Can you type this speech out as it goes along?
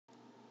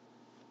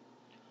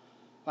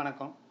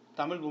வணக்கம்.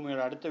 தமிழ்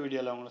பூமியோட அடுத்த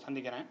வீடியோவில் உங்களை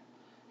சந்திக்கிறேன்.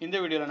 இந்த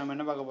வீடியோவில் நம்ம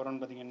என்ன பார்க்க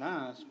போகிறோம்னு பார்த்தீங்கன்னா,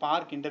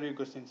 ஸ்பார்க் இன்டர்வியூ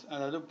கொஸ்டின்ஸ்.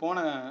 அதாவது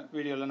போன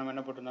வீடியோவில் நம்ம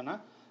என்ன போட்டிருந்தோம்னா,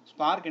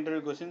 ஸ்பார்க்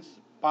இன்டர்வியூ கொஸ்டின்ஸ்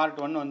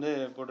பார்ட் 1 வந்து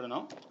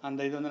போட்டிருந்தோம்.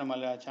 அந்த இது வந்து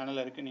நம்ம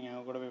சேனலில் இருக்குது,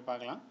 நீங்கள் கூட போய்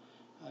பார்க்கலாம்.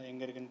 அது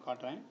எங்கே இருக்குதுன்னு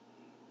காட்டுறேன்.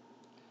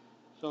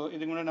 ஸோ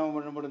இதுக்கு முன்னாடி நம்ம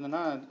என்ன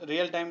போட்டிருந்தோம்னா,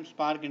 real time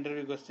spark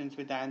interview questions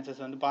with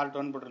answers வந்து பார்ட்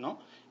 1 போட்டிருந்தோம்.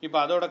 இப்போ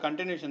அதோட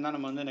கண்டினியூஷன் தான்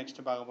நம்ம வந்து நெக்ஸ்ட்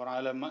பார்க்க போகிறோம்.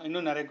 அதில்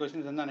இன்னும் நிறைய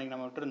கொஸ்டின்ஸ் வந்து அன்றைக்கி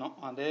நம்ம விட்டுருந்தோம்.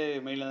 அதே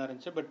மெயிலில் தான்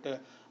இருந்துச்சு. பட்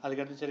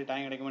அதுக்கடுத்து சரி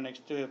டைம் கிடைக்கும்போது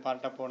நெக்ஸ்ட்டு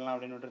பார்ட்டாக போடலாம்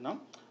அப்படின்னு விட்டுருந்தோம்.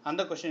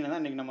 அந்த கொஸ்டினை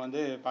தான் இன்றைக்கி நம்ம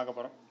வந்து பார்க்க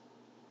போகிறோம்.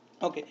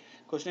 ஓகே,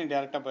 கொஸ்டினுக்கு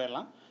டேரெக்டாக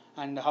போயிடலாம்.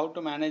 And how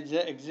to manage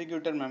the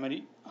executor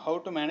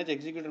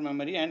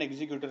memory and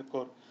executor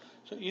core.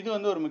 So இது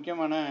வந்து ஒரு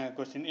முக்கியமான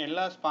கொஸ்டின்.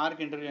 எல்லா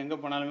ஸ்பார்க் இன்டர்வியூ எங்கே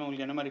போனாலுமே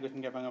உங்களுக்கு என்ன மாதிரி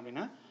கொஸ்டின் கேட்பாங்க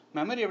அப்படின்னா,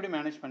 மெமரி எப்படி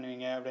மேனேஜ்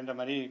பண்ணுவீங்க அப்படின்ற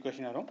மாதிரி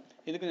கொஸ்டின் வரும்.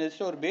 இதுக்கு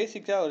ஜஸ்ட் ஒரு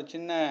பேசிக்ஸாக ஒரு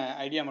சின்ன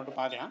ஐடியா மட்டும்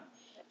பார்க்கலாம்.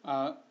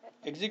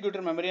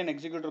 எக்ஸிக்யூட்டர் மெமரி அண்ட்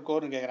எக்ஸிக்யூட்டர்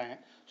கோர்னு கேட்குறாங்க.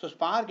 ஸோ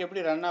ஸ்பார்க்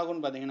எப்படி ரன்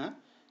ஆகும்னு பார்த்தீங்கன்னா,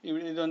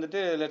 இது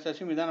வந்துட்டு லெட்ஸ்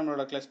அஸ்யூம் இதான்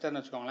நம்மளோட கிளஸ்டர்னு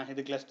வச்சுக்கோங்களேன்.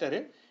 இது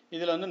கிளஸ்டரு.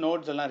 இதில் வந்து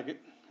நோட்ஸ் எல்லாம்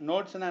இருக்குது.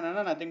 நோட்ஸ்னால்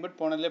என்னென்னா நத்திங் பட்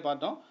போனதுலேயே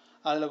பார்த்தோம்.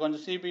 அதில்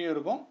கொஞ்சம் சிபியூ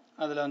இருக்கும்.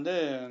 அதில் வந்து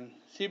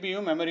சிபியூ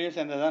மெமரியும்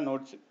சேர்ந்தது தான்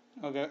நோட்ஸ்.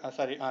 Okay,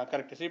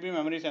 correct. சிபியூ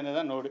மெமரியும் சேர்ந்தது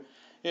தான் நோடு.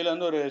 இதில்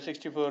வந்து ஒரு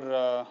 64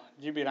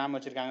 GB ரேம்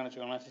வச்சுருக்காங்கன்னு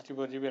வச்சுக்கோங்களேன்.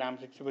 64 GB ரேம்,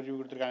 64 GB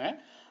கொடுத்துருக்காங்க.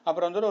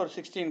 அப்புறம் வந்து ஒரு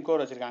 16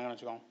 கோர் வச்சுருக்காங்கன்னு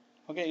வச்சுக்கோங்க.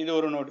 ஓகே, இது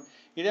ஒரு நோடு.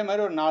 இதே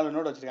மாதிரி ஒரு 4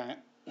 நோடு வச்சுருக்காங்க.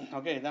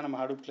 ஓகே, இதுதான் நம்ம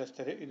ஹடூப்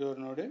கிளஸ்டரு. இது ஒரு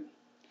நோடு,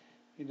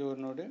 இது ஒரு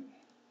நோடு,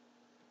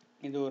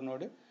 இது ஒரு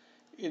நோடு,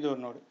 இது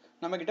ஒரு நோடு.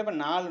 நம்மக்கிட்ட இப்போ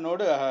 4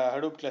 நோடு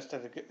ஹடூப்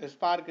கிளஸ்டர் இருக்குது.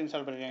 ஸ்பார்க்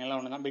இன்ஸ்டால் பண்ணிருக்கீங்களா,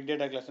 ஒன்று தான். Big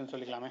data கிளஸ்டர்னு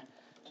சொல்லிக்கலாமே.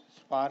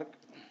 ஸ்பார்க்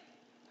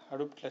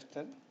ஹடூப்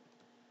கிளஸ்டர்னு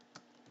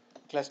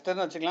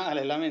வச்சுக்கலாம்.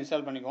 அதில் எல்லாமே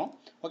இன்ஸ்டால் பண்ணிக்குவோம்.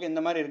 ஓகே,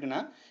 இந்த மாதிரி இருக்குன்னா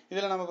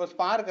இதில் நம்ம இப்போ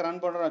ஸ்பார்க் ரன்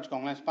பண்ணுறோம்னு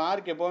வச்சுக்கோங்களேன்.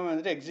 ஸ்பார்க் எப்போவுமே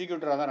வந்துட்டு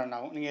எக்ஸிக்யூட்டராக தான் ரன்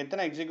ஆகும். நீங்கள்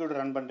எத்தனை எக்ஸிக்யூட்டர்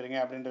ரன் பண்ணுறீங்க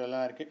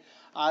அப்படின்றதெல்லாம் இருக்குது.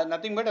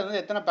 நத்திங் பட் வந்து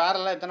எத்தனை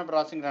பேரலாக எத்தனை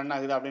ப்ராசஸிங் ரன்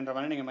ஆகுது அப்படின்ற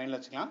மாதிரி நீங்கள் மைண்டில்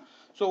வச்சுக்கலாம்.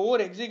 ஸோ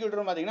ஒவ்வொரு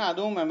எக்ஸிக்யூட்டரும் பார்த்தீங்கன்னா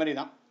அதுவும் மெமரி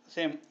தான்.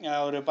 சேம்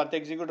ஒரு 10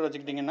 எக்ஸிக்யூட்டர்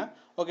வச்சுக்கிட்டிங்கன்னா,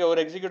 ஓகே,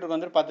 ஒரு எக்ஸிக்யூட்டருக்கு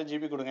வந்துட்டு 10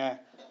 GB கொடுங்க.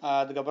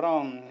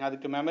 அதுக்கப்புறம்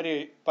அதுக்கு மெமரி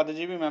 10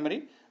 GB மெமரி,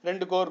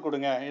 2 கோர்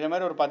கொடுங்க. இதே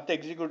மாதிரி ஒரு 10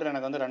 எக்ஸிக்யூட்டர்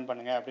எனக்கு வந்து ரன்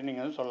பண்ணுங்கள் அப்படின்னு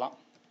நீங்கள் வந்து சொல்லலாம்.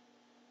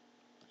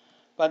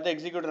 10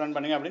 எக்ஸிக்யூட்டர் ரன்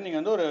பண்ணுங்க அப்படின்னு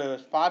நீங்கள் வந்து ஒரு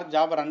ஸ்பார்க்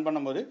ஜாபை ரன்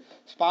பண்ணும்போது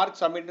ஸ்பார்க்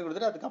சப்மிட்னு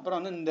கொடுத்துட்டு அதுக்கப்புறம்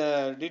வந்து இந்த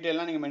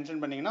டீட்டெயிலாம் நீங்கள்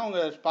மென்ஷன் பண்ணிங்கன்னா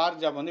உங்கள் ஸ்பார்க்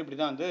ஜாப் வந்து இப்படி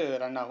தான் வந்து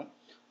ரன் ஆகும்.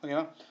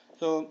 ஓகேவா?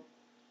 ஸோ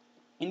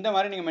இந்த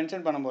மாதிரி நீங்கள்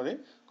மென்ஷன் பண்ணும்போது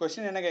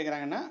கொஸ்டின் என்ன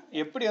கேட்குறாங்கன்னா,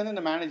 எப்படி வந்து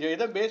இந்த மேனேஜர்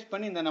எதை பேஸ்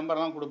பண்ணி இந்த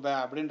நம்பர்லாம் கொடுப்பேன்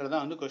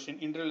அப்படின்றதான் வந்து கொஸ்டின்.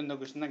 இன்டர்வியூவில் இந்த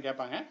கொஸ்டின் தான்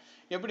கேட்பாங்க.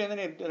 எப்படி வந்து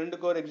நீ 2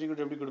 கோர்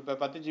எக்ஸிக்யூட்டிவ் எப்படி கொடுப்பேன்,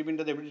 10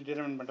 GBன்றது எப்படி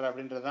டிட்டர்மின் பண்ணுற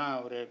அப்படின்றது தான்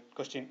ஒரு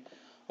கொஸ்டின்.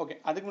 ஓகே,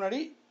 அதுக்கு முன்னாடி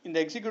இந்த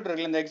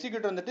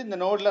எக்ஸிக்யூட்டர் வந்துட்டு இந்த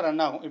நோடில்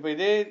ரன் ஆகும்.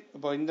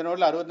 இப்போ இந்த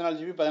நோடில் 64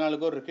 GB 14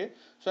 கோர் இருக்குது.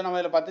 ஸோ நம்ம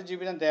இதில் 10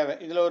 GB தான் தேவை.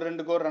 இதில் ஒரு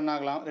 2 கோர் ரன்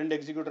ஆகலாம், 2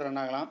 எக்ஸிக்யூட்டர் ரன்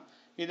ஆகலாம்,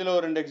 இதில்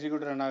ஒரு 2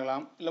 எக்ஸிக்யூட்டர் ரன்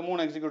ஆகலாம், இல்லை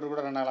 3 எக்ஸிக்யூட்டர்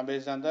கூட ரன் ஆகலாம்.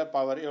 பேஸ்ட் அந்த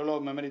பவர் எவ்வளோ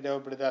மெமரி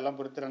தேவைப்படுது அதெல்லாம்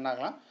பொறுத்து ரன்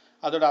ஆகலாம்.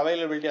 அதோட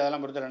அவைலபிலிட்டி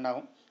அதெல்லாம் பொறுத்து ரன்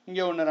ஆகும்.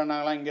 இங்கே 1 ரன்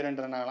ஆகலாம், இங்கே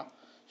 2 ரன் ஆகலாம்.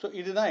 ஸோ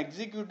இதுதான்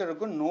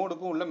எக்ஸிக்யூட்டருக்கும்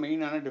நோடுக்கும் உள்ள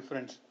மெயினான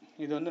டிஃப்ரென்ஸ்.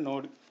 இது வந்து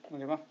நோடு.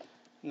 ஓகேவா?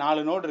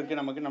 4 நோடு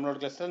இருக்குது நமக்கு. நம்மளோட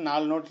கிளஸ்டர்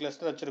 4 நோட்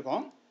கிளஸ்டர்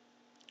வச்சுருக்கோம்.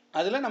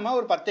 அதில் நம்ம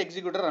ஒரு 10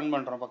 எக்ஸிக்யூட்டர் ரன்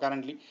பண்ணுறோம். இப்போ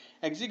கரண்ட்லி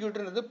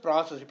எக்ஸிக்யூட்டர்ன்றது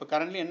ப்ராசஸ். இப்போ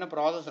கரண்ட்லி என்ன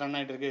ப்ராசஸ் ரன்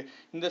ஆகிட்டு இருக்குது,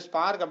 இந்த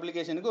ஸ்பார்க்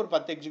அப்ளிகேஷனுக்கு ஒரு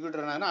 10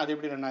 எக்ஸிக்யூட்டர் ரன் ஆகுதுன்னா அது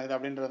எப்படி ரன் ஆகுது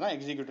அப்படின்றது தான்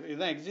எக்ஸிக்யூட்டர்.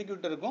 இதுதான்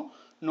எக்ஸிக்யூட்டருக்கும்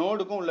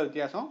நோடுக்கும் உள்ள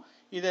வித்தியாசம்.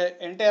 இதை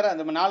என்டையராக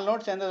அந்த 4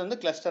 நோட் சேர்ந்தது வந்து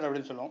கிளஸ்டர்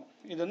அப்படின்னு சொல்லுவோம்.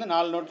 இது வந்து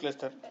 4 நோட்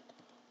கிளஸ்டர்,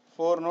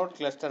 4 நோட்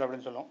கிளஸ்டர்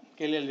அப்படின்னு சொல்லுவோம்.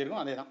 கேள்வி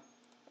எழுதியிருக்கும், அதே தான்.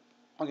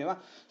 ஓகேவா?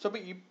 ஸோ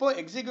இப்போ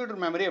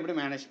எக்ஸிக்யூட்டர் மெமரி எப்படி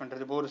மேனேஜ்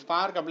பண்ணுறது? இப்போ ஒரு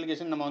ஸ்பார்க்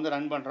அப்ளிகேஷன் நம்ம வந்து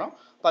ரன் பண்ணுறோம்.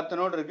 10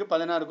 நோடு இருக்குது,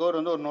 16 கோர்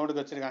வந்து ஒரு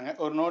நோடுக்கு வச்சுருக்காங்க.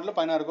 ஒரு நோடில்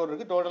 16 கோர்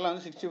இருக்குது. டோட்டலாக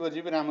வந்து 64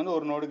 GB ரேம் வந்து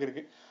ஒரு நோடுக்கு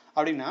இருக்குது.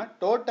 அப்படின்னா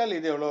டோட்டல்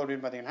இது எவ்வளோ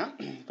அப்படின்னு பார்த்தீங்கன்னா,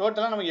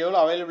 டோட்டலாக நமக்கு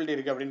எவ்வளோ அவைலபிலிட்டி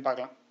இருக்குது அப்படின்னு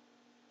பார்க்கலாம்.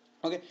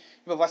 ஓகே,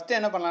 இப்போ ஃபஸ்ட்டு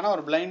என்ன பண்ணலாம்னா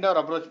ஒரு பிளைண்டாக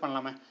ஒரு அப்ரோச்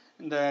பண்ணலாமே.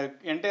 இந்த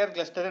என்டையர்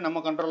கிளஸ்டரு நம்ம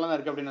கண்ட்ரோலில் தான்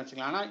இருக்குது அப்படின்னு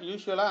வச்சுக்கலாம். ஆனால்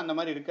யூஸ்வலாக அந்த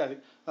மாதிரி இருக்காது.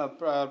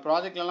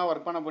 ப்ராஜெக்ட்லாம்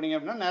ஒர்க் பண்ண போனீங்க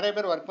அப்படின்னா நிறைய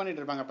பேர் ஒர்க்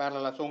பண்ணிட்டு இருப்பாங்க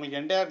பேரலாக. ஸோ உங்களுக்கு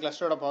என்டையர்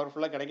கிளஸ்டரோட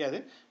பவர்ஃபுல்லாக கிடைக்காது.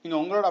 நீங்கள்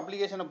உங்களோட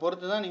அப்ளிகேஷனை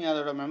பொறுத்து தான் நீங்கள்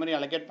அதோட மெமரி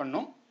அலோகேட்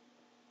பண்ணணும்.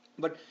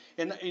 பட்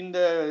இந்த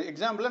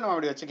எக்ஸாம்பிளில் நம்ம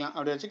அப்படி வச்சுக்கலாம்.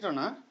 அப்படி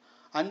வச்சுக்கிட்டோன்னா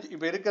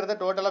இப்போ இருக்கிறத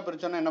டோட்டலாக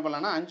பிரித்தோன்னா என்ன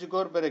பண்ணலாம்னா 5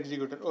 கோர் பெர்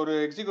எக்ஸிக்யூட்டர். ஒரு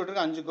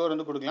எக்ஸிக்யூட்டருக்கு 5 கோர்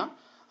வந்து கொடுக்கலாம்.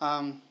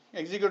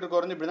 எக்ஸிக்யூட்டர்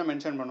கோர் வந்து இப்படி தான்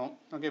மென்ஷன் பண்ணுவோம்.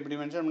 ஓகே, இப்படி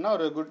மென்ஷன் பண்ணால்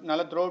ஒரு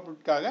நல்ல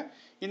த்ரூபுட்காக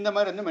இந்த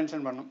மாதிரி வந்து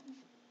மென்ஷன் பண்ணணும்.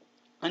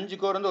 5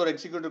 கோர் வந்து ஒரு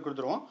எக்ஸிக்யூட்டர்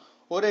கொடுத்துருவோம்.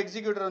 ஒரு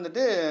எக்ஸிக்யூட்டர்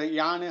வந்துட்டு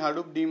யானு,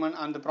 ஹடூப், டீமன்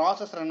அந்த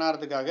ப்ராசஸ் ரன்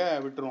ஆகிறதுக்காக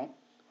விட்டுருவோம்.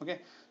 ஓகே,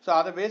 ஸோ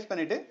அதை பேஸ்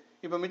பண்ணிவிட்டு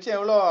இப்போ மிச்சம்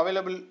எவ்வளோ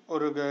அவைலபிள்,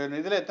 ஒரு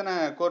இதில் எத்தனை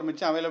கோர்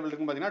மிச்சம் அவைலபிள்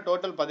இருக்குன்னு பார்த்தீங்கன்னா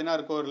டோட்டல்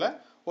 16 கோரில்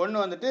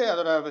ஒன்று வந்துட்டு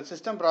அதோட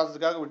சிஸ்டம்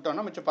ப்ராசஸ்க்காக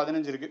விட்டோம்னா மிச்சம்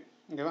 15 இருக்குது.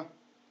 ஓகேவா?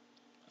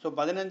 ஸோ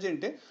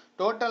 15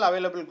 டோட்டல்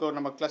அவைலபிள் கோர்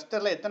நம்ம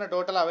கிளஸ்டரில் எத்தனை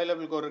டோட்டல்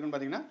அவைலபிள் கோர் இருக்குன்னு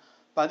பார்த்தீங்கன்னா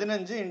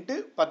 15 ×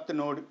 10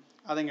 நோடு.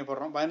 அதை இங்கே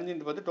போடுறோம். 15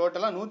 × 10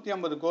 டோட்டலாக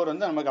 150 கோர்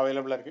வந்து நமக்கு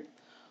அவைலபிளாக இருக்குது.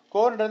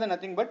 கோர்ன்றது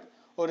நத்திங் பட்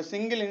ஒரு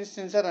சிங்கிள்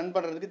இன்ஸ்டன்ஸை ரன்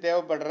பண்ணுறதுக்கு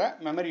தேவைப்படுற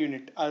மெமரி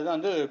யூனிட். அதுதான்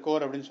வந்து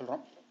கோர் அப்படின்னு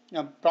சொல்கிறோம்.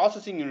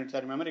 ப்ராசஸிங் யூனிட்,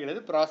 சாரி மெமரி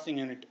கிடையாது, ப்ராசஸிங்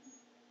யூனிட்.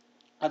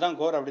 அதான்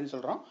கோர் அப்படின்னு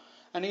சொல்கிறோம்.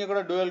 நீங்கள்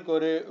கூட டுவல்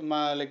கோரு,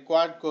 லைக்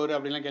குவாட் கோர்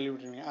அப்படின்லாம்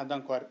கேள்விப்பட்டிருக்கீங்க.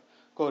 அதுதான்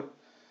கோர்.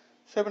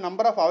 ஸோ இப்போ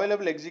நம்பர் ஆஃப்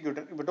அவைலபிள்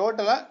எக்ஸிக்யூட்டர். இப்போ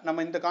டோட்டலாக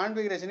நம்ம இந்த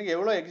கான்ஃபிகரேஷனுக்கு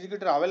எவ்வளோ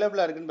எக்ஸிக்யூட்டர்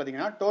அவைலபிளாக இருக்குன்னு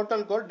பார்த்தீங்கன்னா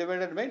total core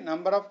divided by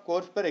number of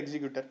course per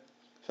executor.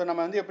 So நம்ம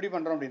வந்து எப்படி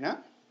பண்ணுறோம் அப்படின்னா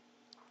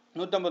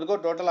 150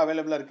 கோர் டோட்டல்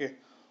அவைலபிளாக இருக்குது.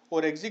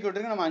 ஒரு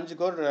எக்ஸிக்யூட்டருக்கு நம்ம 5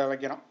 கோர்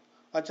வைக்கிறோம்.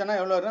 வச்சோன்னா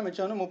எவ்வளோ வருதுன்னா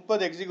மிச்சம் வந்து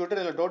 30 எக்ஸிக்யூட்டர்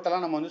இதில்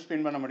டோட்டலாக நம்ம வந்து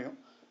ஸ்பின் பண்ண முடியும்.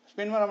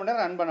 ஸ்பின் பண்ண முடியாது,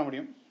 ரன் பண்ண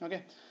முடியும். ஓகே,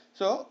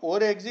 ஸோ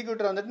ஒரு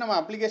எக்ஸிக்யூட்டர் வந்துட்டு நம்ம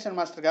அப்ளிகேஷன்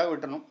மாஸ்டருக்காக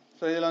விட்டுறணும்.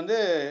 ஸோ இதில் வந்து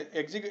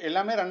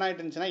எல்லாமே ரன்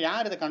ஆகிட்டு இருந்துச்சுன்னா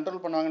யார் இதை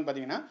கண்ட்ரோல் பண்ணுவாங்கன்னு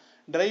பார்த்தீங்கன்னா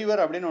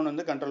டிரைவர் அப்படின்னு ஒன்று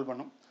வந்து கண்ட்ரோல்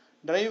பண்ணும்.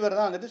 டிரைவர்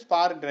தான் வந்துட்டு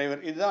ஸ்பார்க்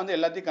டிரைவர். இதுதான் வந்து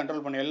எல்லாத்தையும்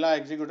கண்ட்ரோல் பண்ணும். எல்லா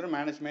எக்ஸிக்யூட்டரும்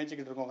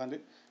மேய்ச்சிக்கிட்டு இருக்கும் உட்காந்து.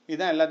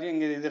 இதுதான் எல்லாத்தையும்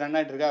இங்கே இது ரன்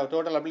ஆகிட்டு இருக்கா,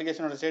 டோட்டல்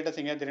அப்ளிகேஷனோட ஸ்டேட்டஸ்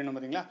எங்கேயா தெரியணும்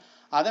பார்த்தீங்களா,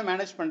 அதை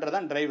மேனேஜ் பண்ணுறது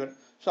தான் டிரைவர்.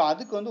 ஸோ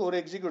அதுக்கு வந்து ஒரு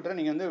எக்ஸிக்யூட்டரை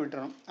நீங்கள் வந்து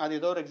விட்டுறணும். அது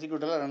ஏதோ ஒரு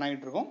எக்ஸிக்யூட்டரில் ரன்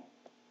ஆகிட்டு இருக்கும்.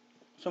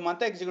 ஸோ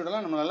மற்ற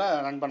எக்ஸிக்யூட்டர்லாம் நம்மளால்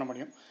ரன் பண்ண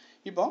முடியும்.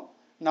 இப்போ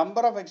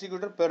number of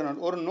executor per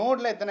note. ஒரு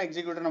நோடில் எத்தனை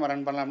எக்ஸிக்யூட்டர் நம்ம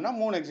ரன் பண்ணலாம்னா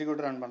 3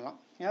 எக்ஸிக்யூட்டர் ரன் பண்ணலாம்.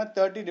 ஏன்னா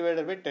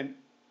 30/10.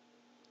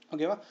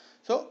 ஓகேவா?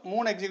 ஸோ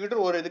 3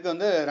 எக்ஸிக்யூட்டர் ஒரு இதுக்கு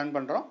வந்து ரன்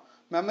பண்ணுறோம்.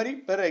 மெமரி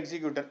பெர்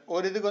எக்ஸிக்யூட்டர்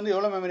ஒரு இதுக்கு வந்து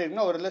எவ்வளோ மெமரி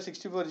இருக்குன்னா ஒரு இதில்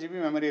 64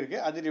 GB மெமரி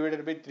இருக்குது. அது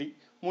 /3.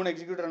 3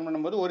 எக்ஸிக்யூட்டர் ரன்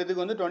பண்ணும்போது ஒரு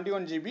இதுக்கு வந்து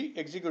 21 GB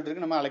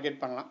எக்ஸிக்யூட்டருக்கு நம்ம அலோகேட்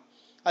பண்ணலாம்.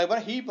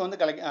 அதுக்கப்புறம் ஹீப் வந்து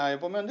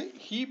எப்போவுமே வந்து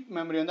ஹீப்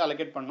மெமரி வந்து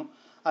அலோகேட் பண்ணணும்.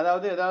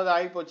 அதாவது ஏதாவது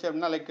ஆகி போச்சு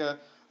அப்படின்னா லைக்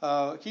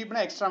ஹீப்னா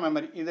எக்ஸ்ட்ரா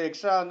மெமரி, இது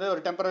எக்ஸ்ட்ரா வந்து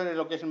ஒரு டெம்பரரி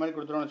லொக்கேஷன் மாதிரி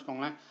கொடுத்துருவோம்னு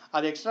வச்சுக்கோங்களேன்.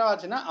 அது எக்ஸ்ட்ரா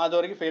ஆச்சுன்னா அது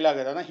வரைக்கும் ஃபெயில்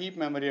ஆகுது. அதான் ஹீப்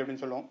மெமரி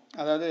அப்படின்னு சொல்லுவோம்.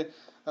 அதாவது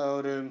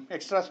ஒரு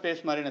எக்ஸ்ட்ரா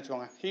ஸ்பேஸ் மாதிரின்னு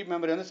வச்சுக்கோங்க. ஹீப்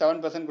மெமரி வந்து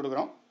 7%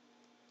 கொடுக்குறோம்.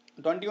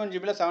 21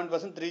 GB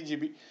 7% 3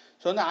 GB.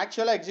 ஸோ வந்து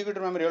ஆக்சுவலாக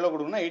எக்ஸிக்யூட்டர் மெமரி எவ்வளோ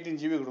கொடுக்கணும்னா 18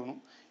 GB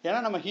கொடுக்கணும். ஏன்னா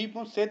நம்ம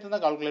ஹீப்பும் சேர்த்து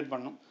தான் கால்குலேட்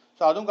பண்ணணும்.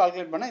 ஸோ அதுவும்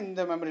கால்குலேட் பண்ணால்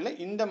இந்த மெமரியில்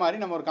இந்த மாதிரி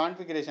நம்ம ஒரு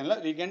கான்ஃபிகரேஷனில்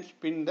வி கேன்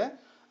ஸ்பின் த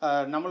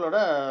நம்மளோட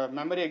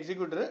மெமரி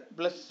எக்ஸிக்யூட்டர்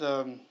ப்ளஸ்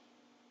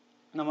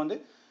நம்ம வந்து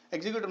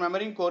எக்ஸிக்யூட்டர்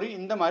மெமரியும் கோரி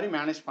இந்த மாதிரி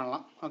மேனேஜ்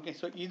பண்ணலாம். ஓகே,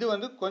 ஸோ இது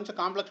வந்து கொஞ்சம்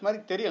காம்ப்ளெக்ஸ் மாதிரி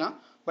தெரியலாம்,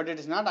 but it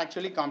is not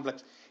actually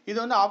complex. இது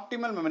வந்து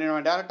ஆப்டிமல் மெமரி.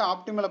 நம்ம டேரெக்டாக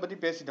ஆப்டிமலை பற்றி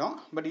பேசிட்டோம்.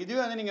 பட்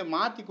இதுவே வந்து நீங்கள்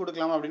மாற்றி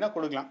கொடுக்கலாமா அப்படின்னா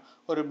கொடுக்கலாம்.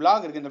 ஒரு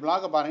பிளாக் இருக்குது, இந்த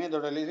பிளாகை பாருங்கள்.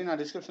 இதோட இது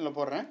நான் டிஸ்கிரிப்ஷனில்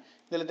போடுறேன்.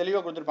 இதில்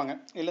தெளிவாக கொடுத்துருப்பாங்க.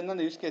 இதுலேருந்து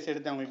அந்த யூஸ் கேஸ்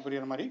எடுத்து அவங்களுக்கு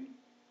புரியுற மாதிரி.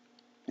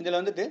 இதில்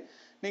வந்துட்டு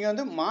நீங்கள்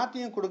வந்து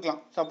மாற்றியும்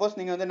கொடுக்கலாம். சப்போஸ்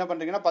நீங்கள் வந்து என்ன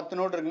பண்ணுறீங்கன்னா 10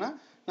 நோட் இருக்குன்னா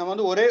நம்ம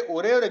வந்து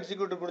ஒரே ஒரு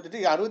எக்ஸிக்யூட்டர்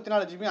கொடுத்துட்டு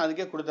 64 GB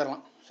அதுக்கே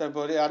கொடுத்துடலாம். ஸோ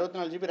இப்போ ஒரு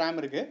 64 GB ரேம்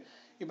இருக்குது.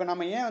 இப்போ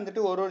நம்ம ஏன்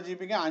வந்துட்டு ஒரு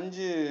ஜிபிக்கு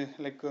 5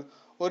 லைக்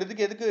ஒரு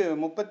இதுக்கு எதுக்கு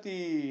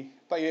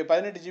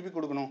 18 GB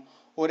கொடுக்கணும்?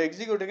 ஒரு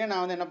எக்ஸிக்யூட்டருக்கே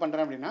நான் வந்து என்ன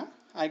பண்ணுறேன் அப்படின்னா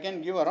I can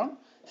give around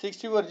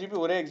 64 GB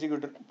ஒரே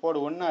எக்ஸிக்யூட்டர் போடு,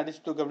 ஒன்று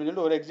அடிச்சு தூக்கு அப்படின்னு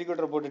சொல்லிட்டு ஒரு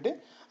எக்ஸிக்யூட்டர் போட்டுட்டு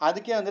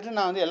அதுக்கே வந்துட்டு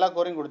நான் வந்து எல்லா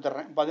கோரையும்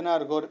கொடுத்துட்றேன்.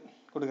 16 கோர்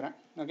கொடுக்குறேன்.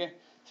 ஓகே,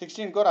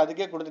 16 கோர்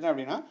அதுக்கே கொடுத்துட்டேன்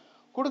அப்படின்னா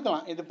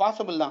கொடுக்கலாம். இது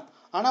பாசிபிள் தான்.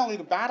 ஆனால்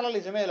உங்களுக்கு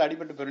பேரலிசமே இதில்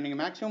அடிபட்டு போயிடும்.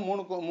 நீங்கள் மேக்ஸிமம்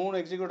 3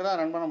 எக்ஸிக்யூட்டர் தான்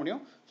ரன் பண்ண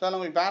முடியும். ஸோ அதில்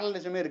உங்களுக்கு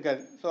பேரலிசமே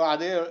இருக்காது. ஸோ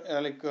அது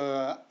லைக்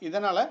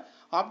இதனால்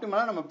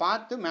ஆப்டிமலாக நம்ம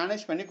பார்த்து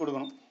மேனேஜ் பண்ணி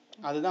கொடுக்கணும்.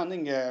 அதுதான் வந்து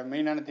இங்கே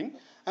மெயினான திங்.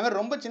 அதுமாதிரி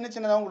ரொம்ப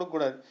சின்னதாகவும்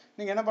கொடுக்கக்கூடாது.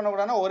 நீங்கள் என்ன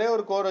பண்ணக்கூடாதுன்னா ஒரே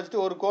ஒரு கோர்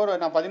வச்சுட்டு ஒரு கோர்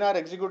நான் 16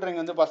 எக்ஸிக்யூட்டர்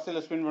இங்கே வந்து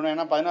ஃபஸ்ட்டில் ஸ்பின் பண்ணுவேன்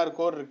ஏன்னா 16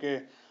 கோர் இருக்குது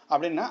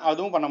அப்படின்னா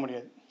அதுவும் பண்ண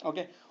முடியாது.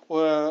 ஓகே,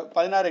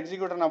 16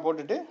 எக்ஸிக்யூட்டர் நான்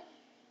போட்டுட்டு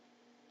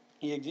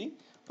EXE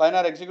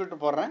 16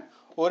 எக்ஸிக்யூட்டர் போடுறேன்.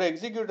 ஒரு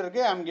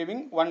எக்ஸிக்யூட்டருக்கு ஐ எம்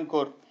கிவிங் 1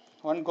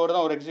 கோர்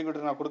தான் ஒரு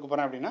எக்ஸிக்யூட்டர் நான் கொடுக்க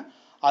போகிறேன் அப்படின்னா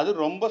அது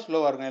ரொம்ப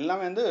ஸ்லோவாக இருக்கும்.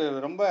 எல்லாமே வந்து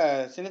ரொம்ப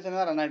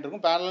சின்னதாக ரன் ஆகிட்டு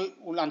இருக்கும். பேரல்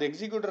உள்ள அந்த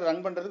எக்ஸிக்யூட்டர்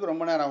ரன் பண்ணுறதுக்கு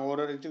ரொம்ப நேரம் ஆகும்.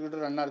 ஒரு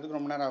எக்ஸிக்யூட்டர் ரன் ஆகிறதுக்கு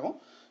ரொம்ப நேரம் ஆகும்.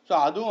 ஸோ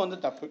அதுவும் வந்து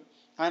தப்பு.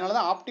 அதனால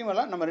தான்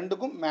ஆப்டிமலாக நம்ம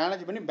ரெண்டுக்கும்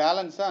மேனேஜ் பண்ணி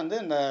பேலன்ஸாக வந்து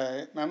இந்த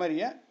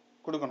மெமரியை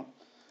கொடுக்கணும்.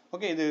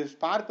 ஓகே, இது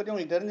ஸ்பார்க் பற்றி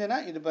உங்களுக்கு தெரிஞ்சுன்னா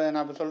இது இப்போ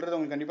நான் இப்போ சொல்கிறது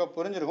உங்களுக்கு கண்டிப்பாக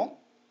புரிஞ்சிருக்கும்.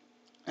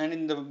 அண்ட்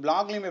இந்த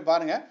பிளாக்லேயுமே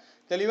பாருங்கள்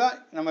தெளிவாக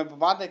நம்ம இப்போ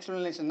பார்த்த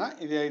எக்ஸ்ப்ளனேஷன் தான்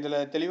இதில்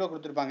தெளிவாக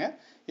கொடுத்துருப்பாங்க.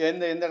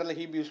 எந்த இடத்துல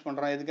ஹீப் யூஸ்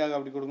பண்ணுறோம், எதுக்காக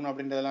அப்படி கொடுக்கணும்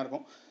அப்படின்றதெல்லாம்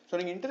இருக்கும். ஸோ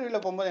நீங்கள்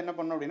இன்டர்வியூவில் போகும்போது என்ன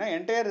பண்ணணும் அப்படின்னா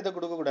என்டையர் இதை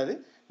கொடுக்கக்கூடாது.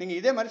 நீங்கள்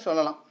இதே மாதிரி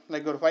சொல்லலாம்.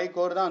 லைக் ஒரு 5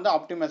 கோர் தான் வந்து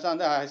ஆப்டிமஸாக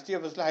வந்து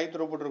HDFSல ஹை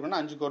த்ரூபுட்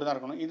இருக்கணும்னா 5 கோர் தான்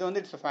இருக்கணும். இது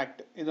வந்து இட்ஸ் அ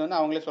ஃபேக்ட். இது வந்து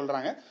அவங்களே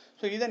சொல்கிறாங்க.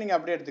 ஸோ இதை நீங்கள்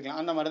அப்படியே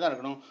எடுத்துக்கலாம். அந்த மாதிரி தான்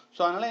இருக்கணும்.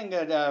 ஸோ அதனால்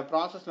எங்கள்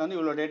ப்ராசஸில் வந்து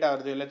இவ்வளோ டேட்டா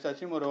வருது, லெட்ஸ்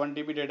அஸ்யூம் ஒரு 1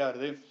 TB டேட்டா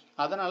வருது,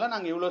 அதனால்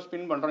நாங்கள் இவ்வளோ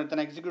ஸ்பின் பண்ணுறோம்,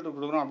 இத்தனை எக்ஸிக்யூட்டிவ்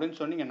கொடுக்குறோம் அப்படின்னு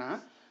சொன்னீங்கன்னா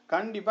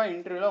கண்டிப்பாக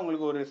இன்டர்வியூவில்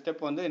உங்களுக்கு ஒரு ஸ்டெப்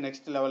வந்து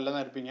நெக்ஸ்ட் லெவலில்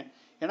தான் இருப்பீங்க.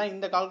 ஏன்னா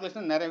இந்த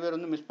கால்குலேஷன் நிறைய பேர்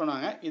வந்து மிஸ்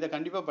பண்ணுவாங்க. இதை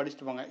கண்டிப்பாக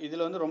படிச்சுட்டு போங்க.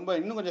 இதில் வந்து ரொம்ப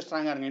இன்னும் கொஞ்சம்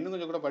ஸ்ட்ராங்காக இருங்க. இன்னும்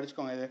கொஞ்சம் கூட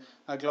படிச்சுக்கோங்க. இது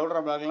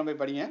க்ளவுடரா பிளாக்லாம் போய்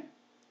படிங்க.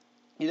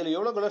 இதில்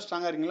எவ்வளோ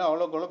ஸ்ட்ராங்காக இருக்கீங்களோ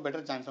அவ்வளோக்கு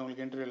பெட்டர் சான்ஸ்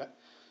உங்களுக்கு இன்டர்வியூவில்.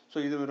 ஸோ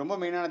இது ரொம்ப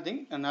மெயினான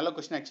திங். நல்ல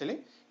கொஸ்டின் ஆக்சுவலி.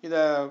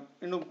 இதை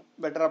இன்னும்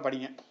பெட்டராக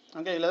படிங்க.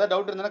 ஓகே, இதில் ஏதாவது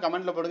டவுட் இருந்தால்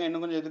கமெண்ட்டில் போடுங்க.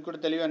 இன்னும் கொஞ்சம் இது கூட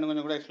தெளிவாக இன்னும்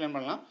கொஞ்சம் கூட எக்ஸ்பிளைன்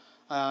பண்ணலாம்.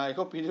 ஐ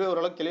ஹோப் இதுவே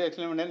ஓரளவுக்கு தெளிவாக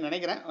எக்ஸ்பிளைன் பண்ணேன்னு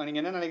நினைக்கிறேன்.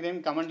 நீங்கள் என்ன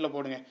நினைக்கிறீங்கன்னு கமெண்ட்டில்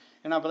போடுங்க.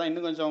 ஏன்னா அப்போ தான்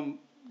இன்னும் கொஞ்சம்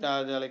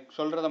அது லைக்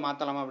சொல்கிறத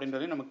மாற்றலாமா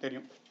அப்படின்றது நமக்கு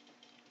தெரியும்.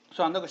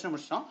 ஸோ அந்த கொஸ்டின்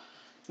முடிச்சிட்டோம்.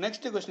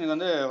 நெக்ஸ்ட் கொஸ்டினுக்கு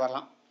வந்து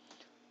வரலாம்.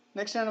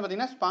 நெக்ஸ்ட் என்ன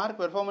பார்த்தீங்கன்னா spark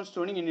performance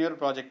tuning in your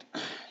project.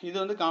 இது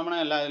வந்து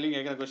காமனாக எல்லா இதுலையும்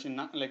கேட்குற கொஸ்டின்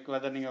தான். லைக்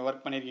வெதர் நீங்கள்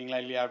ஒர்க் பண்ணியிருக்கீங்களா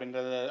இல்லையா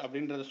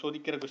அப்படின்றத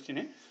சோதிக்கிற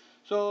கொஸ்டின்.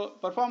 ஸோ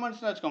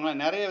பெர்ஃபார்மன்ஸ்னு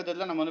வச்சுக்கோங்களேன், நிறைய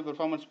விதத்தில் நம்ம வந்து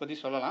பெர்ஃபார்மன்ஸ் பற்றி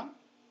சொல்லலாம்.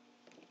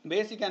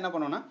 பேசிக்காக என்ன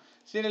பண்ணுவோம்னா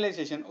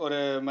சீரியலைசேஷன் ஒரு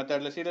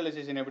மெத்தடில்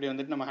சீரியலைசேஷன் எப்படி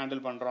வந்துட்டு நம்ம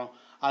ஹேண்டில் பண்ணுறோம்,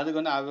 அதுக்கு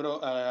வந்து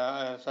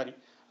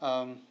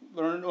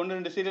ஒன்று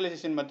 2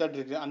 சீரியலைசேஷன் மெத்தட்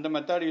இருக்குது. அந்த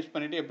மெத்தட் யூஸ்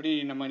பண்ணிவிட்டு எப்படி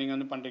நீங்கள்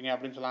வந்து பண்ணுறீங்க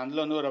அப்படின்னு சொல்லலாம்.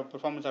 அதில் வந்து ஒரு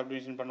பெர்ஃபார்மன்ஸ்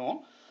ஆப்டிமைசேஷன் பண்ணுவோம்.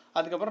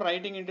 அதுக்கப்புறம்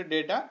writing into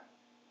data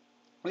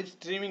with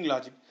streaming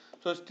logic.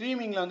 So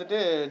ஸ்ட்ரீமிங்கில் வந்துட்டு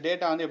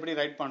டேட்டா வந்து எப்படி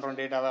ரைட் பண்ணுறோம்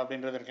டேட்டாவை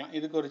அப்படின்றது இருக்கலாம்.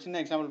 இதுக்கு ஒரு சின்ன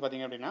எக்ஸாம்பிள்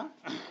பார்த்தீங்க அப்படின்னா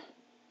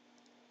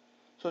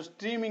ஸோ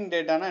ஸ்ட்ரீமிங்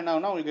டேட்டானா என்ன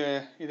ஆகுனா உங்களுக்கு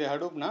இது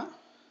ஹடூப்னா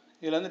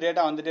இதில் வந்து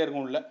டேட்டா வந்துகிட்டே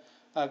இருக்கும் உள்ள.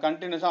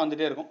 கண்டினியூஸாக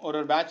வந்துகிட்டே இருக்கும், ஒரு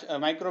பேட்ச்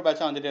மைக்ரோ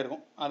பேட்சாக வந்துகிட்டே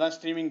இருக்கும். அதான்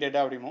ஸ்ட்ரீமிங் டேட்டா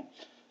அப்படிமோ.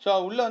 ஸோ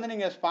உள்ளே வந்து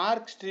நீங்கள்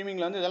ஸ்பார்க்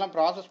ஸ்ட்ரீமிங்கில் வந்து இதெல்லாம்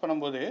ப்ராசஸ்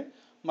பண்ணும்போது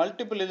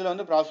மல்டிபிள் இதில்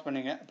வந்து ப்ராசஸ்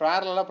பண்ணுவீங்க,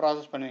 பேரலாக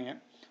ப்ராசஸ் பண்ணுவீங்க.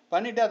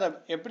 பண்ணிவிட்டு அதை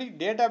எப்படி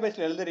டேட்டா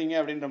பேஸில் எழுதுறீங்க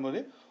அப்படின்றபோது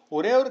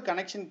ஒரே ஒரு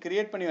கனெக்ஷன்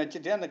க்ரியேட் பண்ணி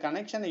வச்சுட்டு அந்த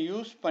கனெக்ஷனை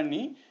யூஸ் பண்ணி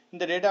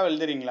இந்த டேட்டாவை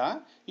எழுதுறீங்களா,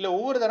 இல்லை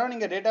ஒவ்வொரு தடவை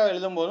நீங்கள் டேட்டாவை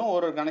எழுதும் போதும்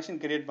ஒரு கனெக்ஷன்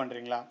க்ரியேட்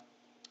பண்ணுறீங்களா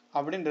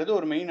அப்படின்றது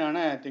ஒரு மெயினான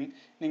திங்.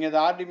 நீங்கள் இது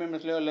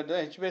ஆர்டிபிஎம்எஸ்லையோ இல்லை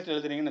ஹெச்பிஎஸ்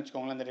எழுதுறீங்கன்னு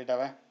வச்சுக்கோங்களேன். இந்த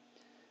டேட்டாவை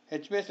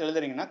ஹெச்பிஎஸ்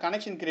எழுதுறீங்கன்னா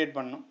கனெக்ஷன் க்ரியேட்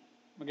பண்ணணும்.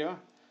 ஓகேவா?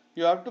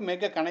 You have to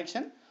make a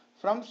connection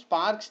from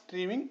spark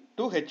streaming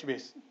to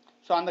HPS.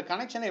 So அந்த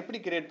கனெக்ஷனை எப்படி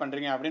க்ரியேட்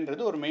பண்ணுறீங்க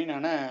அப்படின்றது ஒரு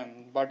மெயினான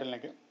பாட்டில்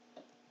எனக்கு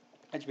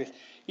ஹெச்பிஎஸ்.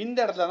 இந்த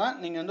இடத்துல தான்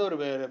நீங்கள் வந்து ஒரு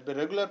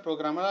ரெகுலர்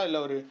ப்ரோக்ராமராக இல்லை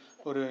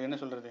ஒரு என்ன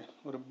சொல்கிறது,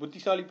 ஒரு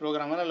புத்திசாலி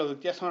ப்ரோக்ராமராக இல்லை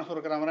வித்தியாசமான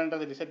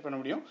ப்ரோக்ராமரான்றதை டிசைட் பண்ண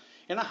முடியும்.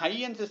 ஏன்னா ஹை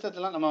அண்ட்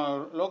சிஸ்டத்துலாம் நம்ம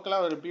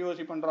லோக்கலாக ஒரு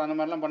பிஓசி பண்ணுறோம் அந்த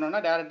மாதிரிலாம்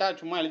பண்ணோம்னா டேரெக்டாக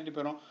சும்மா எழுதிட்டு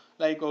போயிடும்.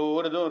 லைக்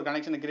ஒரு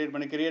கனெக்ஷனை க்ரியேட்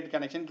பண்ணி கிரியேட்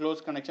கனெக்ஷன்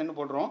க்ளோஸ் கனெக்ஷன்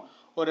போட்டுருவோம்.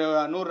 ஒரு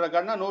 100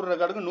 ரெக்கார்டுனா 100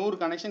 ரெக்கார்டுக்கு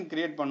 100 கனெக்ஷன்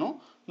க்ரியேட் பண்ணும்,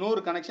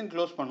 100 கனெக்ஷன்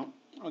க்ளோஸ் பண்ணும்.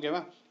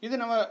 ஓகேவா? இது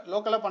நம்ம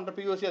லோக்கலாக பண்ணுற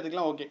பிஓசி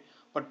அதுக்கெலாம் ஓகே.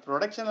 பட்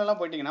ப்ரொடக்ஷன்லாம்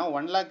போயிட்டிங்கன்னா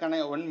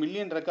 1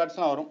 மில்லியன்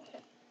ரெக்கார்ட்ஸ்லாம் வரும்.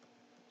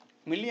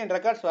 மில்லியன்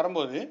ரெக்கார்ட்ஸ்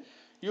வரும்போது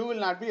you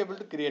will not be able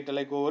to create.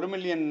 Like 1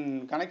 million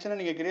கனெக்ஷனை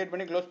நீங்கள் கிரியேட்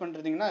பண்ணி க்ளோஸ்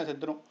பண்ணிருந்தீங்கன்னா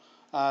செத்துரும்.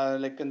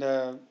 லைக் இந்த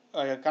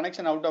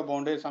connection out of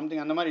pound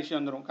something அந்த மாதிரி இஷ்யூ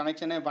வந்துடும்.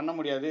 கனெக்ஷனே பண்ண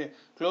முடியாது,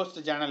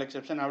 க்ளோஸ்டு சேனல்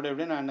எக்ஸெப்ஷன் அப்படி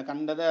எப்படி நான்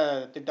கண்டதை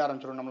திட்ட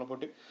ஆரம்பிச்சிடும் நம்மளை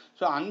போட்டு.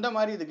 ஸோ அந்த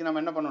மாதிரி இதுக்கு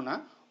நம்ம என்ன பண்ணணும்னா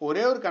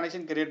ஒரே ஒரு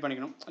கனெக்ஷன் கிரியேட்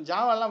பண்ணிக்கணும்.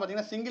 ஜாவாலாம்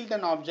பார்த்தீங்கன்னா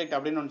சிங்கிள்டன் ஆப்ஜெக்ட்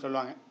அப்படின்னு ஒன்று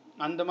சொல்லுவாங்க.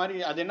 அந்த மாதிரி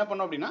அது என்ன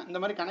பண்ணோம் அப்படின்னா இந்த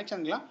மாதிரி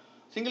கனெக்ஷன்லாம்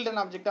சிங்கிள்டன்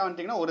ஆப்ஜெக்டாக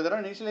வந்துட்டிங்கன்னா ஒரு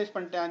தடவை இனிஷியலைஸ்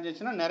பண்ணிட்டு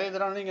ஆச்சுன்னா நிறைய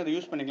தடவை வந்து நீங்கள் அதை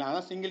யூஸ் பண்ணிக்கலாம்.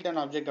 அதான் சிங்கிள்டன்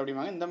ஆப்ஜெக்ட்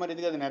அப்படிவாங்க. இந்த மாதிரி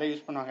இதுக்கு அது நிறைய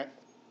யூஸ் பண்ணுவாங்க.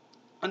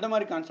 அந்த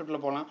மாதிரி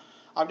கான்செப்ட்டில் போகலாம்.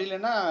 அப்படி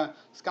இல்லைன்னா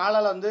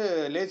ஸ்காலாவில் வந்து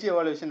லேசி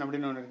எவாலுவேஷன்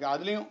அப்படின்னு ஒன்று இருக்குது.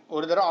 அதுலேயும்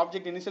ஒரு தடவை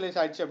ஆப்ஜெக்ட் இனிஷியலைஸ்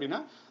ஆகிடுச்சு அப்படின்னா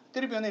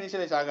திருப்பி வந்து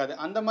இனிஷியலைஸ் ஆகாது.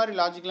 அந்த மாதிரி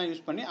லாஜிக்லாம்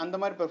யூஸ் பண்ணி அந்த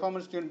மாதிரி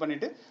பெர்ஃபார்மன்ஸ் டியூன்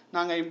பண்ணிவிட்டு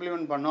நாங்கள்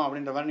இம்ப்ளிமெண்ட் பண்ணோம்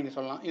அப்படின்ற மாதிரி நீங்கள்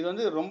சொல்லலாம். இது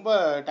வந்து ரொம்ப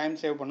டைம்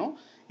சேவ் பண்ணும்.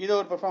 இதை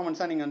ஒரு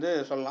பெர்ஃபார்மன்ஸாக நீங்கள் வந்து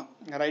சொல்லலாம்,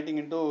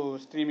 ரைட்டிங் இன்டூ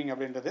ஸ்ட்ரீமிங்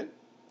அப்படின்றது.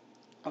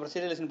 அப்புறம்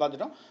சீரியலைசேஷன்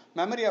பார்த்துட்டோம்.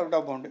 Memory out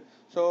of pound.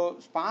 So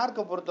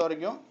ஸ்பார்க்கை பொறுத்த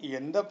வரைக்கும்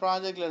எந்த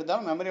ப்ராஜெக்ட்டில்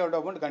எடுத்தாலும் மெமரி அவுட்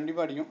ஆஃப் பவுண்ட்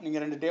கண்டிப்பாக அடிக்கும்.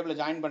 நீங்கள் 2 டேபிள்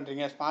ஜாயின்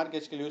பண்ணுறீங்க, ஸ்பார்க்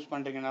எஸ்கியூஎல் யூஸ்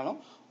பண்ணுறீங்கனாலும்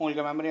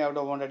உங்களுக்கு மெமரி அவுட்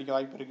ஆஃப் பவுண்ட் அடிக்க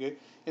வாய்ப்பு இருக்குது.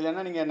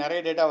 இல்லைன்னா நீங்கள் நிறைய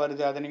டேட்டா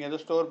வருது, அதை நீங்கள்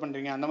எதுவும் ஸ்டோர்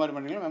பண்ணுறீங்க, அந்த மாதிரி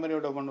பண்ணுறீங்கன்னா மெமரி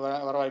அவுட் ஆஃப் பவுண்ட்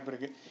வர வாய்ப்பு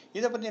இருக்குது.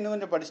 இதை பற்றி இன்னும்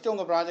கொஞ்சம் படிச்சுட்டு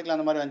உங்கள் ப்ராஜெக்ட்டில்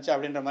அந்த மாதிரி வந்துச்சு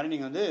அப்படின்ற மாதிரி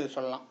நீங்கள் வந்து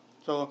சொல்லலாம்.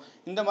 ஸோ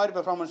இந்த மாதிரி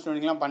பெர்ஃபார்மன்ஸ்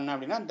ட்யூனிங்லாம் பண்ண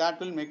அப்படின்னா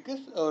தேட் வில் மேக்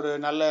ஒரு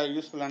நல்ல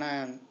யூஸ்ஃபுல்லான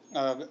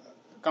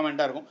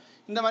கமெண்ட்டாக இருக்கும்.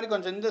 இந்த மாதிரி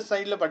கொஞ்சம் இந்த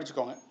சைடில்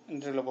படிச்சுக்கோங்க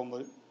இன்டர்வியூவில்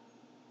போகும்போது.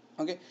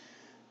 Okay.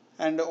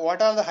 And what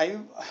are the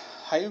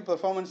Hive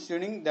performance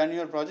tuning done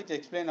your project?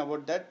 Explain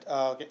about that.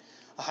 Okay.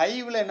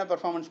 Hiveல என்ன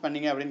பெர்ஃபார்மன்ஸ்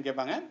பண்ணீங்க அப்படின்னு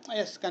கேட்பாங்க.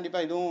 எஸ்,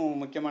 கண்டிப்பாக இதுவும்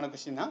முக்கியமான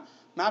கொஸ்டின் தான்.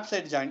 Map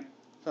side join.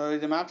 ஸோ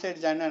இது மேப்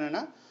சைட் ஜாயின்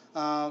என்னென்னா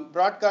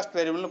ப்ராட்காஸ்ட்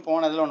வேரியபிள்னு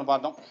போனதில் ஒன்று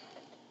பார்த்தோம்,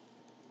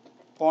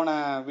 போன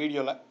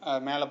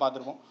வீடியோவில் மேலே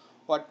பார்த்துருப்போம்.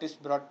 வாட் இஸ்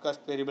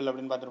ப்ராட்காஸ்ட் வேரியபிள்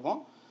அப்படின்னு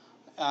பார்த்துருப்போம்.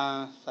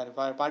 சாரி,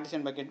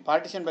 பார்ட்டிஷன்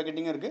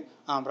பக்கெட்டிங்கும் இருக்குது.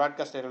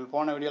 ப்ராட்காஸ்ட் வேரியபிள்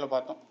போன வீடியோவில்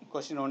பார்த்தோம்,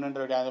 கொஸ்டின்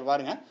 1ன்ற வீடியோ. அதில்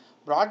பாருங்கள்,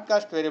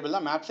 ப்ராட்காஸ்ட் வேரியபிள்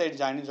தான் மேப் சைட்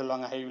ஜாயின்னு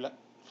சொல்லுவாங்க ஹைவில்.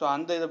 ஸோ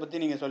அந்த இதை பற்றி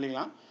நீங்கள்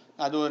சொல்லிக்கலாம்,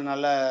 அது ஒரு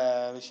நல்ல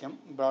விஷயம்.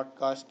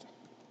 ப்ராட்காஸ்ட்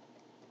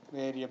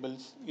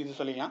வேரியபிள்ஸ் இது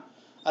சொல்லிக்கலாம்.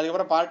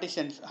 அதுக்கப்புறம்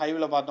பார்ட்டிஷன்ஸ்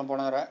ஹைவில் பார்த்தோம்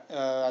போன தடவை,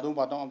 அதுவும்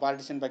பார்த்தோம்.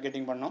 பார்ட்டிஷன்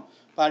பக்கெட்டிங் பண்ணோம்.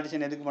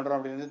 பார்ட்டிஷன் எதுக்கு பண்ணுறோம்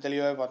அப்படின்றது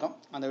தெளிவாகவே பார்த்தோம்,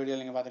 அந்த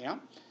வீடியோவில் நீங்கள்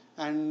பார்த்துக்கலாம்.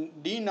 அண்ட்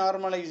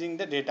டீநார்மலைசிங்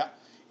த டேட்டா,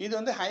 இது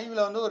வந்து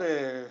ஹைவில் வந்து ஒரு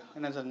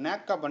என்ன சார்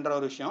நேக்காக பண்ணுற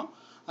ஒரு விஷயம்.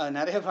 அது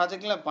நிறைய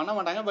ப்ராஜெக்டில் பண்ண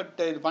மாட்டாங்க, பட்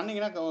இது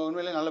பண்ணிங்கன்னா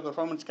உண்மையிலே நல்ல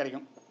பெர்ஃபார்மன்ஸ்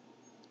கிடைக்கும்.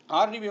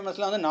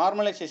 ஆர்டிபிஎம்எஸில் வந்து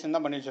நார்மலைசேஷன்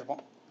தான் பண்ணி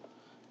வச்சுருப்போம்.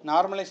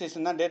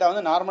 நார்மலைசேஷன் தான் டேட்டா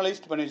வந்து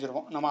நார்மலைஸ்ட் பண்ணி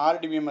வச்சுருப்போம் நம்ம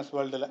ஆர்டிபிஎம்எஸ்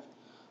வேர்ல்டில்.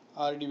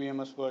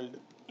 ஆர்டிபிஎம்எஸ் வேர்ல்டு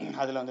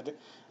அதில் வந்துட்டு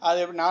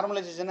அது எப்படி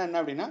நார்மலைசேஷன் என்ன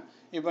அப்படின்னா,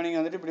 இப்போ நீங்கள்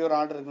வந்துட்டு இப்படி ஒரு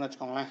ஆர்டர் இருக்குன்னு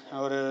வச்சுக்கோங்களேன்.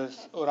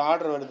 ஒரு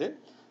ஆர்டர் வருது.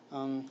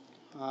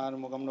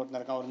 ஆறுமுகம்னு ஒருத்தன்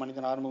இருக்கான், ஒரு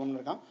மனிதன் ஆறுமுகம்னு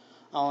இருக்கான்.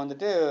 அவன்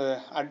வந்துட்டு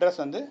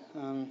அட்ரஸ் வந்து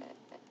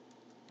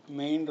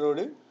மெயின்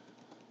ரோடு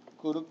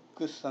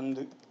குறுக்கு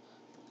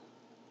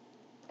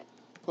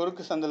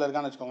சந்தில்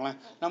இருக்கான்னு வச்சுக்கோங்களேன்.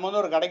 நம்ம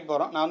வந்து ஒரு கடைக்கு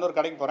போகிறோம், நான் வந்து ஒரு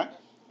கடைக்கு போகிறேன்.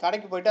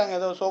 கடைக்கு போய்ட்டு அங்கே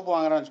ஏதோ சோப்பு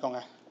வாங்குறேன்னு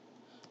வச்சுக்கோங்க.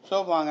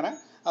 சோப்பு வாங்குறேன்,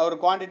 ஒரு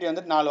குவான்டிட்டி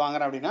வந்துட்டு 4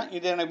 வாங்குறேன் அப்படின்னா,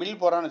 இது எனக்கு பில்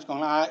போடுறான்னு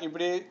வச்சுக்கோங்களேன்.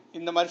 இப்படி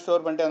இந்த மாதிரி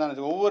ஸ்டோர் பண்ணிட்டு வந்தான்னு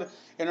வச்சுக்கோங்க. ஒவ்வொரு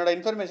என்னோடய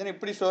இன்ஃபர்மேஷன்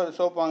இப்படி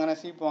சோப்பு வாங்குறேன்,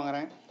 சீப்பு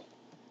வாங்குறேன்,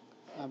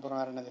 அப்புறம்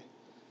வேறு என்னது,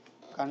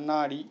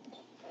 கண்ணாடி,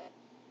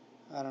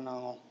 வேறு என்ன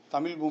ஆகும்,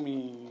 தமிழ் பூமி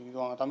இது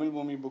வாங்க, தமிழ்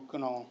பூமி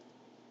புக்குன்னு ஆகும்,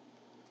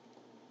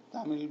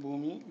 தமிழ்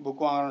பூமி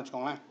புக்கு வாங்குறேன்னு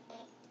வச்சுக்கோங்களேன்.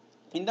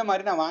 இந்த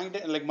மாதிரி நான் வாங்கிட்டு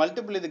லைக்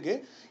மல்டிபிள் இதுக்கு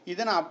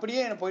இதை நான்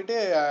அப்படியே போயிட்டு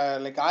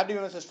லைக்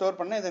ஆர்டிபிஎம்எஸ் ஸ்டோர்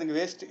பண்ணேன். இது எனக்கு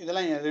வேஸ்ட்.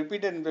 இதெல்லாம்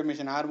repeated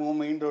information. Arumugam,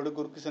 main road,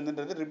 குறுக்கு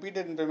சந்துன்றது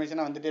ரிப்பீட்டட்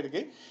இன்ஃபர்மேஷனாக வந்துட்டே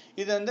இருக்குது.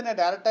 இது வந்து நான்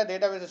டேரெக்டாக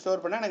டேட்டா பேஸை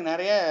ஸ்டோர் பண்ணால் எனக்கு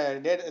நிறைய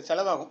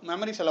செலவாகும்,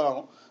 மெமரி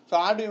செலவாகும். So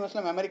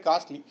ஆர்டிபிஎம்எஸில் memory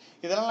costly.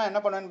 இதெல்லாம் நான்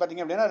என்ன பண்ணுவேன்னு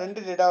பார்த்தீங்க அப்படின்னா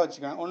 2 டேட்டா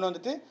வச்சுக்குவேன். ஒன்று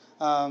வந்துட்டு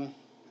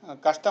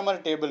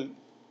கஸ்டமர் _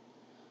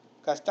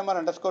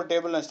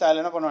 டேபிள்னு வச்சுட்டு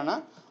அதில் என்ன பண்ணுவேன்னா,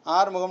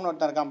 ஆறுமுகம்னு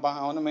ஒருத்தன் இருக்கான்ப்பா,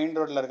 அவன் வந்து மெயின்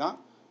ரோட்டில் இருக்கான்,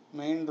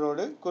 மெயின்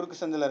ரோடு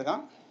குறுக்கு சந்தில்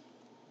இருக்கான்,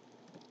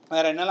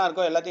 வேறு என்னெல்லாம்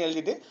இருக்கோ எல்லாத்தையும்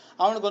எழுதிட்டு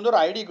அவனுக்கு வந்து ஒரு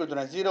ஐடி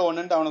கொடுத்துருவேன்.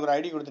 01ன்ட்டு அவனுக்கு ஒரு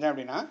ஐடி கொடுத்துட்டேன்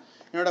அப்படின்னா,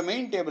 என்னோடய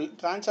மெயின் டேபிள்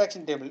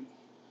டிரான்சாக்ஷன் டேபிள்,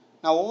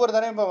 நான் ஒவ்வொரு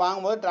தடவையும் இப்போ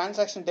வாங்கும்போது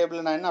டிரான்சாக்ஷன்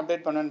டேபிளில் நான் என்ன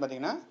அப்டேட் பண்ணுவேன்னு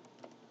பார்த்தீங்கன்னா,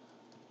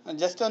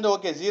 ஜஸ்ட் வந்து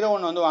ஓகே 0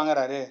 1 வந்து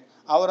வாங்குறாரு,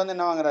 அவர் வந்து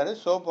என்ன வாங்குறாரு,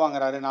 சோப்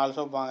வாங்குறாரு, 4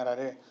 சோப்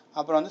வாங்குறாரு,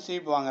 அப்புறம் வந்து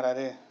சீப்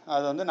வாங்குறாரு,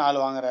 அது வந்து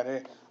 4 வாங்குறாரு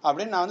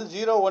அப்படின்னு நான் வந்து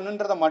 0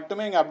 1ன்றதை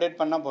மட்டுமே இங்கே அப்டேட்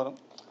பண்ணால் போதும்.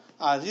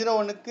 0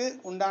 1க்கு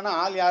உண்டான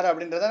ஆள் யார்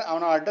அப்படின்றத,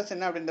 அவனோட அட்ரஸ்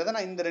என்ன அப்படின்றத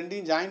நான் இந்த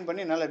ரெண்டையும் ஜாயின்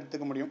பண்ணி என்னால்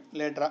எடுத்துக்க முடியும்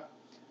லேட்டராக.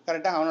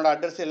 கரெக்டாக அவனோட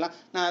அட்ரஸ் எல்லாம்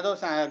நான் ஏதோ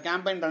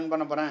கேம்பெயின் ரன்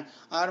பண்ண போகிறேன்,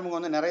 ஆரம்பம்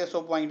வந்து நிறைய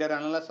சோப் வாங்கிட்டாரு,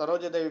 அதனால்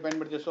சரோஜதேவி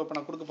பயன்படுத்திய சோப்பை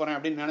நான் கொடுக்க போகிறேன்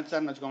அப்படின்னு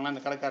நினச்சாருன்னு வச்சுக்கோங்களேன்.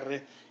 அந்த கடைக்காரரு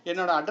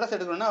என்னோட அட்ரஸ்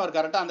எடுக்கணும்னா அவர்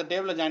கரெக்டாக அந்த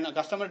டேபிளில் ஜாயின்,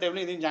 கஸ்டமர்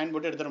டேபிள் இதையும் ஜாயின்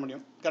போட்டு எடுத்துட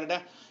முடியும்.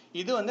 கரெக்டாக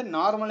இது வந்து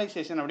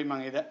நார்மலைசேஷன்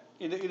அப்படிம்பாங்க.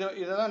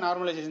 இதை தான்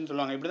நார்மலைசேஷன்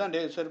சொல்லுவாங்க. இப்படி தான்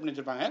செட் பண்ணி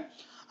வச்சுருப்பாங்க.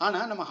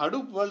 ஆனால் நம்ம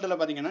ஹடூப் வேர்ல்டில்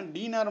பார்த்தீங்கன்னா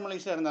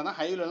டீநார்மலைஸாக இருந்தால் தான்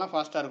ஹைவ்லலாம்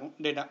ஃபாஸ்ட்டாக இருக்கும்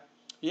டேட்டா.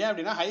 ஏன்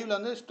அப்படின்னா ஹைவில்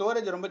வந்து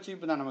ஸ்டோரேஜ் ரொம்ப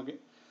சீப்பு தான் நமக்கு,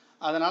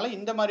 அதனால்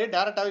இந்த மாதிரியே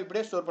டேரெக்டாகவே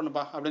இப்படியே ஸ்டோர்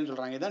பண்ணுப்பா அப்படின்னு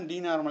சொல்கிறாங்க. இதுதான்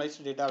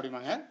டீநார்மலைஸ்டு டேட்டா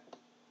அப்படிம்பாங்க.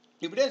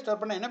 இப்படியே ஸ்டோர்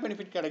பண்ணால் என்ன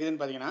பெனிஃபிட் கிடைக்குதுன்னு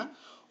பார்த்தீங்கன்னா,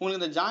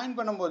 உங்களுக்கு இந்த ஜாயின்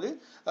பண்ணும்போது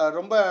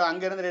ரொம்ப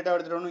அங்கேருந்து டேட்டா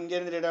எடுத்துகிட்டு வரணும்,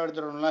 இங்கேருந்து டேட்டா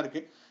எடுத்துகிட்டு வரணும்லாம்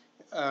இருக்குது.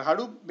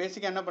 ஹடூப்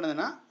பேசிக்காக என்ன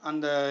பண்ணுதுன்னா,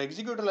 அந்த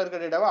எக்ஸிக்யூட்டரில் இருக்க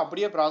டேட்டாவை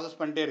அப்படியே ப்ராசஸ்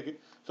பண்ணிட்டே இருக்குது.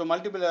 ஸோ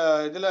மல்டிபிள்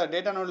இதில்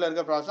டேட்டா நோடில்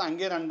இருக்க ப்ராசஸ்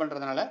அங்கேயே ரன்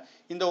பண்ணுறதுனால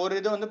இந்த ஒரு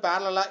இது வந்து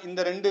பேரலாக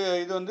இந்த 2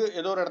 இது வந்து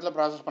ஏதோ ஒரு இடத்துல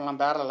ப்ராசஸ்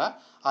பண்ணலாம் பேரலாக,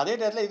 அதே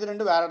டேட்டில் இது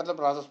 2 வேறு இடத்துல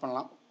ப்ராசஸ்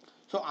பண்ணலாம்.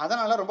 ஸோ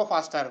அதனால் ரொம்ப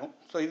ஃபாஸ்ட்டாக இருக்கும்.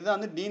 ஸோ இதுதான்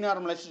வந்து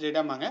டீநார்மலைஸ்டு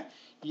டேட்டாமாங்க.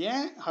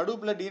 ஏன்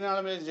ஹடூப்பில்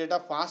டீநார்மலைஸ்டு டேட்டா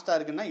ஃபாஸ்ட்டாக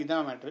இருக்குன்னா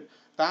இதுதான் மேட்ரு.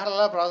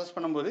 பேரலாக ப்ராசஸ்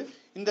பண்ணும்போது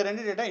இந்த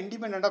 2 டேட்டா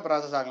இண்டிபெண்ட்டாக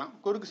ப்ராசஸ் ஆகலாம்.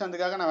 குறுக்கு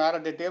சந்துக்காக நான்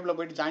வேறு டேபிளில்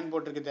போய்ட்டு ஜாயின்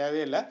போட்டிருக்க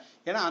தேவையில்லை.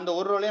 ஏன்னா அந்த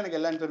ஒரு ரோலே எனக்கு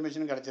எல்லா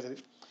இன்ஃபர்மேஷனும் கிடச்சிருது.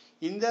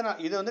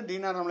 இதை வந்து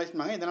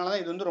டீநார்மலைஸ்டுமாங்க. இதனால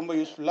தான் இது வந்து ரொம்ப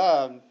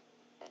யூஸ்ஃபுல்லாக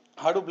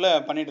ஹடூப்பில்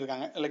பண்ணிகிட்டு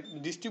இருக்காங்க. லைக்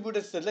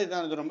டிஸ்ட்ரிபியூட்டர் சிஸ்டத்தில்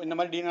இதுதான் இது ரொம்ப இந்த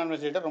மாதிரி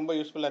டீநார்மலைஸ்டு டேட்டா ரொம்ப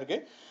யூஸ்ஃபுல்லாக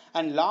இருக்குது.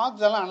 அண்ட்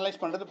லாக்ஸ் எல்லாம் அனலைஸ்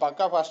பண்ணுறது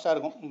பக்கா ஃபாஸ்ட்டாக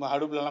இருக்கும்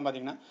ஹடூப்லலாம்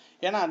பார்த்தீங்கன்னா.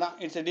 ஏன்னா அதான்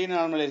இட்ஸ்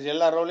டீநார்மலைஸ்டு,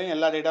 எல்லா ரோலையும்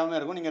எல்லா டேட்டாவுமே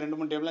இருக்கும். நீங்கள் 2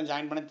 3 டேபிளும்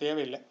ஜாயின் பண்ண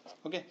தேவையில்லை.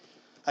 ஓகே,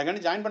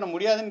 அதுக்காண்டி ஜாயின் பண்ண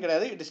முடியாதுன்னு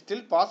கிடையாது, it is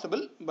still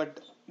possible. But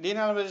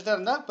டீநார்மலைஸ்டாக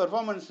இருந்தால்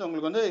பெர்ஃபார்மன்ஸ்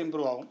உங்களுக்கு வந்து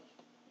இம்ப்ரூவ் ஆகும்.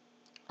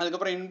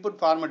 அதுக்கப்புறம்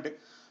இன்புட் ஃபார்மெட்டு,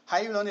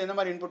 ஹைவில் வந்து எந்த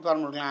மாதிரி இன்புட்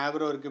ஃபார்மெட் இருக்கலாம்,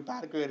 ஆக்ரோ இருக்குது,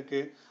 பேர்க்வே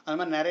இருக்குது, அந்த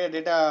மாதிரி நிறைய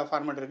டேட்டா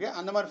ஃபார்மெட் இருக்குது.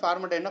 அந்த மாதிரி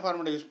ஃபார்மெட்டை என்ன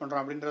ஃபார்மெட்டை யூஸ்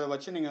பண்ணுறோம் அப்படின்றத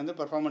வச்சு நீங்கள் வந்து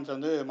பெர்ஃபார்மன்ஸ்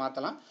வந்து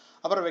மாற்றலாம்.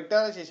 அப்புறம்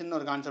வெக்டாரைசேஷன்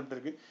ஒரு கான்செப்ட்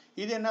இருக்குது.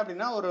 இது என்ன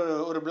அப்படின்னா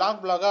ஒரு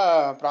பிளாக்காக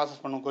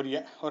ப்ராசஸ் பண்ணும்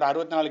கொரியை. ஒரு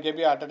 64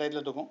 KB அட்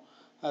டைத்தில் தூக்கும்.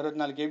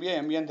 64 KB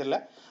MBன்னு தெரியல,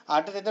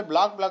 அட் டைத்தில்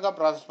பிளாக்காக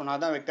ப்ராசஸ் பண்ணால்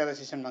அதான்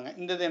வெக்டாரைசேஷன் வாங்க.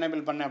 இந்த இது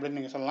எனேபிள் பண்ண அப்படின்னு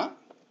நீங்கள் சொல்லலாம்.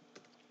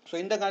 ஸோ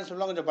இந்த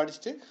கான்செப்ட்லாம் கொஞ்சம்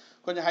படிச்சுட்டு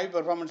கொஞ்சம் ஹை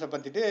பெர்ஃபார்மன்ஸை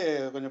பற்றிட்டு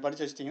கொஞ்சம்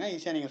படித்து வச்சிட்டிங்கன்னா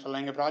ஈஸியாக நீங்கள்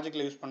சொல்லலாம், எங்கள்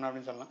ப்ராஜெக்ட்டில் யூஸ் பண்ணலாம்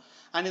அப்படின்னு சொல்லலாம்.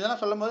 அண்ட்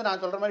இதெல்லாம் சொல்லும்போது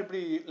நான் சொல்கிற மாதிரி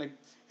இப்படி லைக்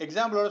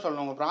எக்ஸாம்பிளோட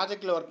சொல்லணும். உங்கள்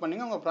ப்ராஜெக்ட்டில் ஒர்க்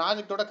பண்ணிங்க, உங்கள்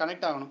ப்ராஜெக்ட்டோட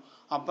கனெக்ட் ஆகணும்.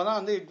 அப்போ தான்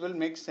வந்து இட் வில்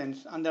மேக்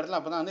சென்ஸ். அந்த இடத்துல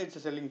அப்போ தான் வந்து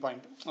இட்ஸ் செல்லிங்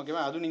பாயிண்ட்.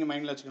 ஓகேவா, அதுவும் நீங்கள்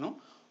மைண்டில் வச்சுக்கணும்.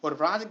 ஒரு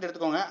ப்ராஜெக்ட்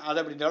எடுத்துக்கோங்க, அதை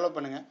அப்படி டெவலப்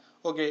பண்ணுங்கள்.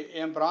 ஓகே,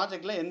 என்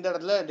ப்ராஜெக்ட்டில் எந்த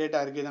இடத்துல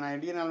டேட்டா இருக்குது, இதை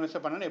நான்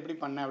டீநார்மலைஸ் பண்ணேன்னு எப்படி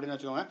பண்ணேன் அப்படின்னு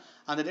வச்சுக்கோங்க.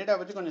 அந்த டேட்டா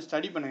பற்றி கொஞ்சம்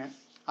ஸ்டடி பண்ணுங்கள்.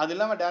 அது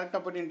இல்லாமல் டேரெக்டாக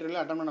போய்ட்டு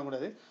இன்டர்வியூவில் அட்டன்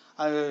பண்ணக்கூடாது.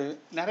 அது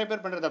நிறைய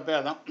பேர் பண்ணுற தப்பே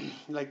அதான்.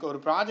 லைக் ஒரு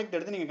ப்ராஜெக்ட்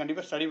எடுத்து நீங்கள்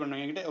கண்டிப்பாக ஸ்டடி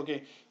பண்ணுங்க. என்கிட்ட ஓகே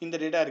இந்த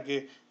டேட்டா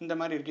இருக்குது, இந்த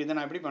மாதிரி இருக்குது, இதை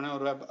நான் எப்படி பண்ணேன்,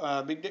 ஒரு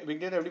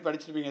பிக் டேட்டா எப்படி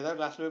படிச்சிருப்பீங்க, ஏதாவது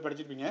கிளாஸில் போய்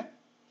படிச்சிருப்பீங்க.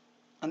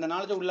 அந்த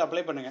நாலேஜை உள்ளே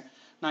அப்ளை பண்ணுங்கள்.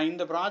 நான்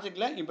இந்த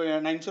ப்ராஜெக்ட்டில் இப்போ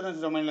நான்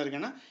இன்சூரன்ஸ் டொமைனில்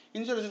இருக்கேன்னா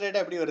இன்சூரன்ஸ்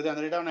டேட்டா எப்படி வருது,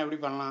 அந்த டேட்டாவை நான்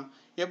எப்படி பண்ணலாம்,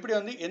 எப்படி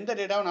வந்து எந்த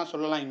டேட்டாவை நான்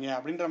சொல்லலாம் இங்கே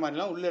அப்படின்ற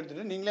மாதிரிலாம் உள்ளே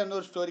எடுத்துகிட்டு நீங்களே வந்து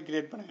ஒரு ஸ்டோரி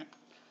கிரியேட் பண்ணுங்கள்.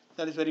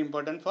 That is very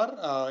important for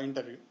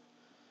interview.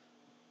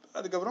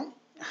 அதுக்கப்புறம்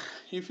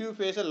if you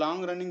face a long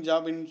running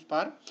job in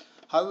Spark,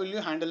 how will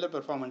you handle the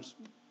performance?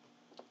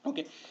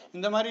 Okay,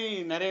 இந்த மாதிரி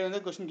நிறைய வந்து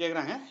கொஸ்டின்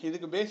கேட்குறாங்க.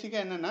 இதுக்கு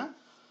பேசிக்காக என்னென்னா,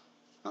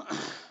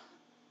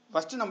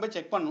 ஃபஸ்ட்டு நம்ம போய்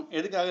செக் பண்ணணும்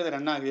எதுக்காக இது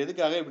ரன் ஆகுது,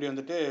 எதுக்காக இப்படி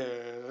வந்துட்டு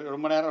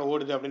ரொம்ப நேரம்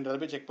ஓடுது அப்படின்றத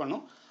போய் செக்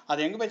பண்ணணும்.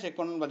 அது எங்கே போய் செக்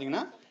பண்ணணும்னு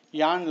பார்த்தீங்கன்னா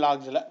யான்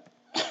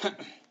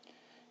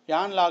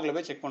லாகில்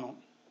போய் செக் பண்ணுவோம்.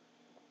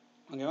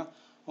 ஓகேவா,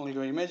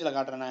 உங்களுக்கு இமேஜில்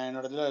காட்டுறேன். நான்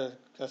என்னோட இதில்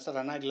கரெக்டாக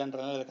ரன்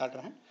ஆகலன்றதுனால இதை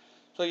காட்டுறேன்.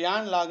 ஸோ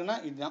யான் லாக்னா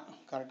இதுதான்,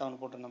 கரெக்டாக ஒன்று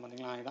போட்டிருந்தேன்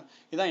பார்த்தீங்களா,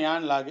 இதுதான்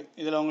யான் லாக்.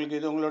 இதில் உங்களுக்கு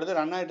இது உங்களோடது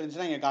ரன் ஆகிட்டு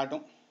இருந்துச்சுன்னா இங்கே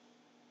காட்டும்.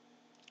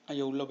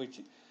 ஐயோ உள்ளே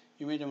போயிடுச்சு,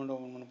 இமேஜை மட்டும்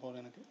ஓப்பன் பண்ண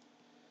போகல எனக்கு.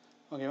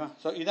 ஓகேவா,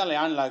 ஸோ இதான்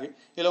யான் லாக்.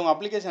 இதில் உங்கள்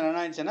அப்ளிகேஷன் ரன்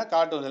ஆகிடுச்சுன்னா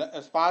காட்டும்.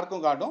 இதில்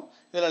ஸ்பார்க்கும் காட்டும்,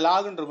 இதில்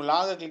லாகுன்னு இருக்கும்.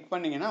 லாகை கிளிக்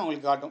பண்ணிங்கன்னா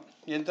உங்களுக்கு காட்டும்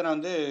எத்தனை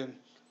வந்து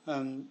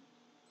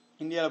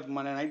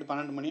இந்தியாவில் நைட்டு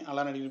 12 மணி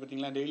அலாரம் அடிக்குது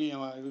பார்த்தீங்களா. டெய்லி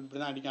இப்படி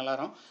தான் அடிக்கும்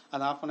அலாரம்,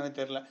 அதை ஆஃப் பண்ணவே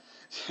தெரில.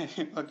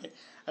 சரி ஓகே,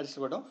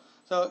 அடிச்சுட்டு போட்டோம்.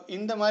 ஸோ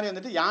இந்த மாதிரி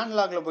வந்துட்டு யான்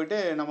லாகில் போய்ட்டு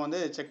நம்ம வந்து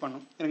செக்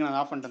பண்ணணும். எனக்கு நான்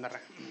ஆஃப் பண்ணிட்டு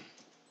வந்துடுறேன்.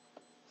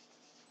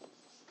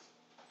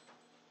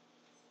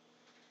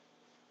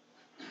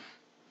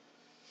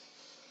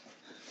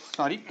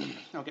 சாரி.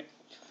 ஓகே,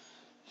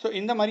 ஸோ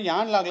இந்த மாதிரி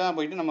யான் லாக்லாம்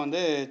போய்ட்டு நம்ம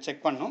வந்து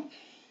செக் பண்ணணும்.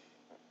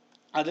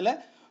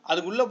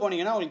 அதுக்குள்ளே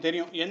போனீங்கன்னா உங்களுக்கு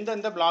தெரியும்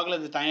எந்தெந்த பிளாகில்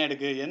இது டைம்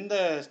எடுக்குது, எந்த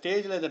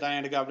ஸ்டேஜில் இது டைம்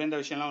எடுக்குது அப்படின்ற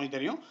விஷயம்லாம் உங்களுக்கு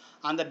தெரியும்.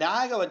 அந்த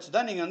டேகை வச்சு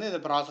தான் நீங்கள் வந்து இதை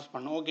ப்ராசஸ்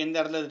பண்ணணும். ஓகே, இந்த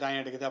இடத்துல இது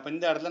டைம் எடுக்குது, அப்போ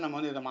இந்த இடத்துல நம்ம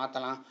வந்து இதை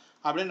மாற்றலாம்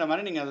அப்படின்ற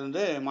மாதிரி நீங்கள் அதை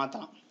வந்து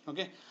மாற்றலாம்.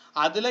 ஓகே,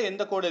 அதில்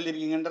எந்த கோடு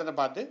எழுதிருக்கீங்கன்றதை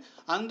பார்த்து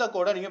அந்த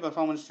கோடை நீங்கள்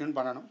பெர்ஃபார்மன்ஸ் டியூன்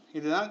பண்ணணும்.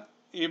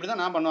 இப்படி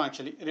தான் நான் பண்ணுவோம்.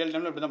 ஆக்சுவலி ரியல்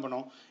டைமில் இப்படி தான்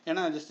பண்ணுவோம்.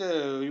 ஏன்னா ஜஸ்ட்டு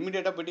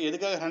இமீடியட்டாக போய்ட்டு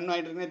எதுக்காக ரன்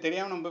ஆகிட்டு இருக்குன்னு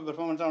தெரியாமல் நம்ம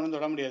பெர்ஃபார்மன்ஸாக ஒன்றும்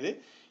தொட முடியாது.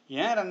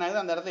 ஏன் ரன் ஆகுது,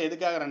 அந்த இடத்துல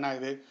எதுக்காக ரன்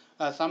ஆகுது.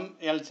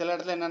 சில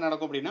இடத்துல என்ன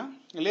நடக்கும் அப்படின்னா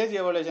லேசி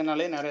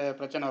எவாலுவேஷனாலே நிறைய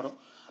பிரச்சனை வரும்.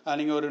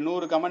 நீங்கள் ஒரு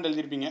 100 கமெண்ட்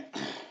எழுதியிருப்பீங்க.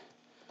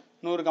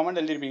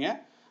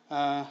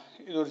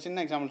 இது ஒரு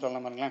சின்ன எக்ஸாம்பிள்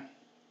சொல்லலாம் பாருங்களேன்.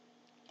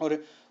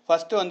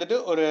 ஃபஸ்ட்டு வந்துட்டு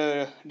ஒரு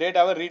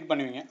டேட்டாவை ரீட்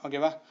பண்ணுவீங்க,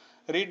 ஓகேவா?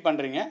 ரீட்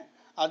பண்ணுறீங்க,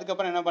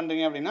 அதுக்கப்புறம் என்ன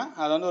பண்ணுறீங்க அப்படின்னா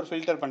அதை வந்து ஒரு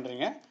ஃபில்டர்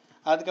பண்ணுறீங்க,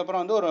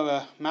 அதுக்கப்புறம் வந்து ஒரு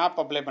மேப்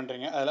அப்ளை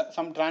பண்ணுறீங்க, அதில்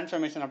சம்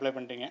ட்ரான்ஸ்ஃபர்மேஷன் அப்ளை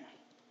பண்ணுறீங்க,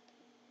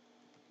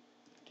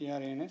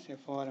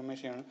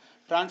 TRANSFORMATION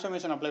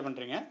ட்ரான்ஸ்ஃபர்மேஷன் அப்ளை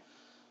பண்ணுறீங்க.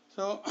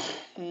 ஸோ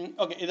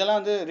ஓகே, இதெல்லாம்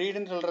வந்து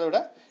ரீடுன்னு சொல்கிறத விட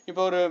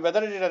இப்போ ஒரு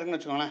வெதர் டேட்டா இருக்குன்னு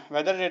வச்சுக்கோங்களேன்.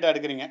 வெதர் டேட்டா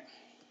எடுக்கிறீங்க,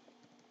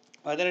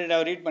 வெதர்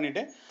டேட்டாவை ரீட்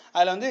பண்ணிவிட்டு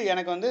அதில் வந்து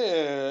எனக்கு வந்து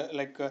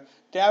லைக்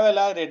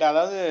தேவையில்லாத டேட்டா,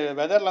 அதாவது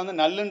வெதரில் வந்து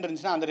நல்லுன்னு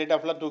இருந்துச்சுன்னா அந்த டேட்டா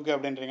ஃபுல்லாக தூக்கு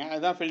அப்படின்றீங்க.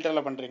 அதுதான்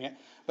ஃபில்டரில் பண்ணுறீங்க.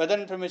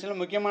 வெதர்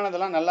இன்ஃபர்மேஷனில்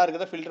முக்கியமானதெல்லாம் நல்லா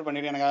இருக்கிறத ஃபில்டர்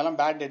பண்ணிடுங்க, எனக்கு அதெல்லாம்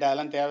பேட் டேட்டா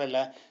அதெல்லாம்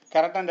தேவையில்லை,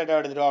 கரெக்டான டேட்டா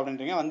எடுத்துடும்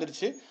அப்படின்றீங்க.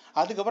 வந்துருச்சு.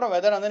 அதுக்கப்புறம்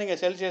வெதர் வந்து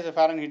நீங்கள் செல்சியஸ்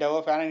ஃபாரன்ஹீட்டாவோ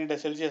ஃபாரன்ஹீட்டை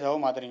செல்சியஸாவோ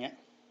மாற்றுறீங்க,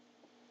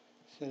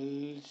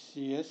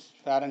 செல்சியஸ்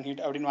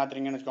ஃபாரன்ஹீட் அப்படின்னு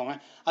மாற்றுறீங்கன்னு வச்சுக்கோங்க.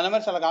 அந்த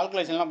மாதிரி சில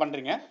கால்குலேஷன்லாம்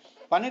பண்ணுறீங்க.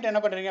 பண்ணிவிட்டு என்ன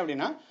பண்ணுறீங்க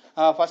அப்படின்னா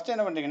ஃபஸ்ட்டு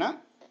என்ன பண்ணுறீங்கன்னா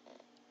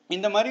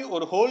இந்த மாதிரி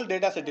ஒரு ஹோல்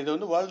டேட்டா செட், இது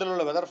வந்து வேர்ல்டில்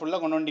உள்ள வெதர் ஃபுல்லாக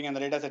கொண்டு வந்துட்டீங்க.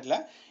 அந்த டேட்டா செட்டில்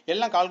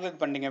எல்லாம் கால்குலேட்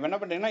பண்ணிட்டீங்க. இப்போ என்ன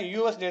பண்ணுறீங்கன்னா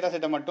யூஎஸ் டேட்டா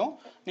செட்டை மட்டும்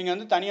நீங்கள்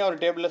வந்து தனியாக ஒரு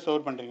டேபிளில்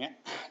ஸ்டோர்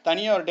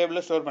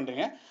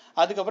பண்ணுறீங்க,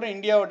 அதுக்கப்புறம்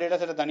இந்தியாவோட டேட்டா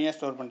செட்டை தனியாக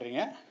ஸ்டோர்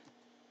பண்ணுறீங்க,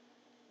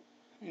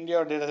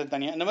 இந்தியாவோட டேட்டா செட்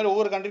தனியாக. இந்த மாதிரி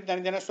ஒவ்வொரு கண்ட்ரிக்கு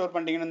தனித்தனியாக ஸ்டோர்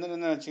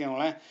பண்ணிட்டீங்கன்னு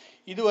வச்சுக்கோங்களேன்.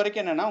 இது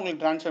வரைக்கும் என்னென்னா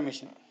உங்களுக்கு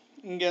ட்ரான்ஸ்ஃபர்மேஷன்,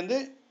 இங்கே வந்து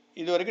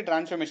இது வரைக்கும்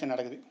ட்ரான்ஸ்ஃபர்மேஷன்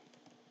நடக்குது,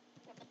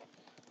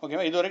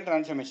 ஓகேவா? இது வரைக்கும்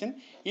ட்ரான்ஸ்ஃபர்மேஷன்.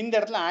 இந்த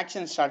இடத்துல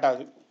ஆக்ஷன் ஸ்டார்ட்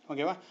ஆகுது,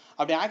 ஓகேவா?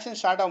 அப்படி ஆக்ஷன்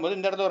ஸ்டார்ட் ஆகும்போது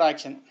இந்த இடத்துல ஒரு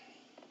ஆக்ஷன்,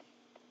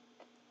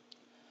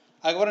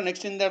 அதுக்கப்புறம்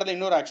நெக்ஸ்ட் இந்த இடத்துல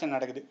இன்னொரு ஆக்ஷன்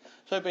நடக்குது.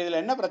 ஸோ இப்போ இதில்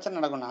என்ன பிரச்சனை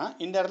நடக்கும்னா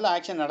இந்த இடத்துல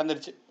ஆக்ஷன்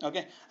நடந்துருச்சு,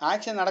 ஓகே?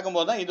 ஆக்ஷன்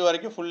நடக்கும்போது தான் இது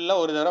வரைக்கும்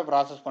ஃபுல்லாக ஒரு தடவை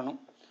ப்ராசஸ் பண்ணும்,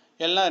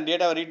 எல்லாம்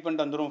டேட்டாவை ரீட்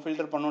பண்ணிட்டு வந்துடும்,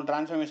 ஃபில்டர் பண்ணும்,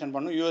 ட்ரான்ஸ்ஃபர்மேஷன்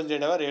பண்ணும், யூஎஸ்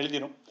டேட்டாவை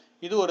எழுதிடும்.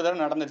 இது ஒரு தடவை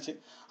நடந்துருச்சு.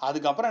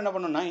 அதுக்கப்புறம் என்ன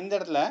பண்ணணும்னா இந்த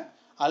இடத்துல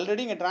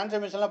ஆல்ரெடி இங்கே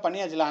ட்ரான்ஸ்ஃபர்மேஷன்லாம்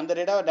பண்ணியாச்சுல, அந்த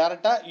டேட்டாவை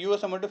டேரெக்டாக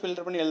யூஎஸை மட்டும்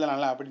ஃபில்டர் பண்ணி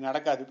எழுதலாம்ல, அப்படி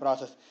நடக்காது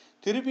ப்ராசஸ்.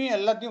 திருப்பியும்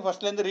எல்லாத்தையும்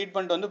ஃபஸ்ட்லேருந்து ரீட்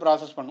பண்ணிட்டு வந்து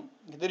ப்ராசஸ் பண்ணும்.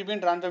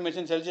 திருப்பியும்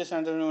ட்ரான்ஸ்ஃபர்மேஷன் செல்சியஸ்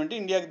ட்ரான்ஸ்ஃபர்மேஷன்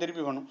பண்ணிட்டு இந்தியாவுக்கு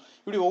திருப்பி பண்ணும்.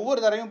 இப்படி ஒவ்வொரு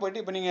தடவையும்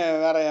போய்ட்டு இப்போ நீங்கள்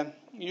வேறு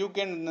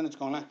யூகேன்னு இருந்துன்னு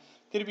வச்சுக்கோங்களேன்,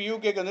 திருப்பி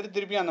யூகேக்கு வந்துட்டு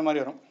திருப்பியும் அந்த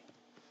மாதிரி வரும்,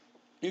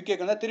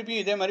 யூகேக்கு வந்தால்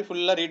திருப்பியும் இதே மாதிரி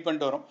ஃபுல்லாக ரீட்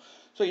பண்ணிட்டு வரும்.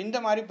 ஸோ இந்த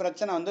மாதிரி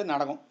பிரச்சனை வந்து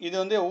நடக்கும். இது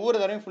வந்து ஒவ்வொரு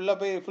தடவையும் ஃபுல்லாக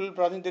போய் ஃபுல்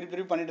ப்ராசஸ்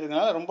திருப்பி பண்ணிட்டு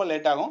இருக்கனால ரொம்ப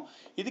லேட் ஆகும்.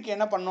 இதுக்கு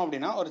என்ன பண்ணணும்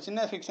அப்படின்னா ஒரு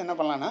சின்ன ஃபிக்ஸ் என்ன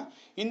பண்ணலான்னா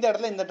இந்த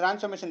இடத்துல இந்த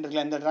ட்ரான்ஸ்ஃபர்மேஷன்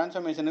இருக்குல்ல, இந்த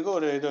ட்ரான்ஸ்ஃபர்மேஷனுக்கு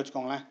ஒரு இது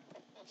வச்சுக்கோங்களேன்,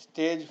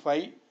 ஸ்டேஜ்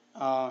 5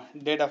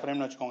 டேட்டா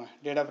ஃப்ரேம்னு வச்சுக்கோங்க.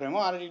 டேட்டா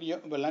ஃப்ரேமோ ஆர்டிடியோ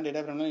இப்போ எல்லாம்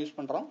டேட்டா ஃப்ரேம் தான் யூஸ்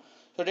பண்ணுறோம்.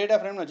 ஸோ டேட்டா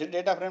ஃப்ரேம்னு வச்சுட்டு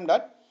டேட்டா ஃப்ரேம்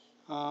டாட்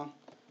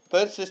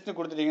பெர்சிஸ்ட்னு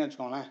கொடுத்துட்டீங்கன்னு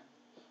வச்சுக்கோங்களேன்,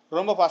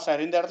 ரொம்ப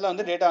ஃபாஸ்ட்டாக. இந்த இடத்துல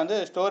வந்து டேட்டா வந்து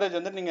ஸ்டோரேஜ்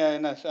வந்து நீங்கள்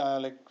என்ன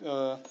லைக்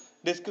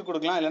டிஸ்க்கு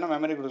கொடுக்கலாம், இல்லைனா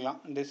மெமரி கொடுக்கலாம்.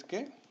 டிஸ்க்கு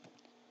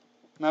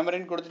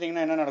மெமரின்னு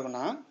கொடுத்துட்டிங்கன்னா என்ன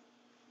நடக்கும்னா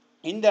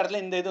இந்த இடத்துல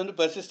இந்த இது வந்து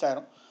பெர்சிஸ்ட்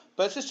ஆகிரும்.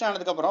 பெர்சிஸ்ட்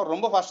ஆனதுக்கப்புறம்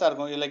ரொம்ப ஃபாஸ்ட்டாக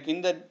இருக்கும். லைக்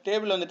இந்த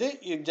டேபிள் வந்துட்டு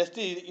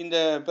ஜஸ்ட்டு இந்த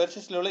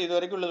பெர்சிஸ்டில் உள்ள இது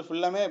வரைக்கும் உள்ளது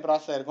ஃபுல்லாமே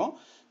ப்ராசஸ் ஆகிருக்கும்.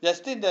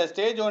 ஜஸ்ட்டு இந்த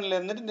ஸ்டேஜ் 1ல்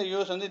இருந்துட்டு இந்த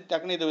யூஎஸ் வந்து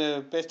டக்குன்னு இது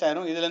பேஸ்ட்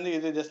ஆயிரும், இதுலேருந்து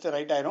இது ஜஸ்ட்டு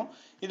ரைட் ஆயிரும்,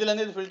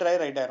 இதுலேருந்து இது ஃபில்டர்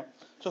ஆகி ரைட் ஆயிரும்.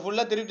 ஸோ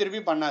ஃபுல்லாக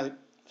திருப்பி பண்ணாது.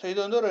 ஸோ இது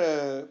வந்து ஒரு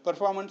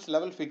பெர்ஃபார்மன்ஸ்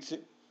லெவல் ஃபிக்ஸு.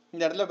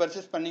 இந்த இடத்துல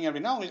பெர்சிஸ்ட் பண்ணிங்க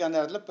அப்படின்னா உங்களுக்கு அந்த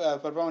இடத்துல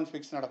பெர்ஃபார்மன்ஸ்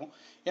ஃபிக்ஸ் நடக்கும்.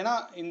 ஏன்னா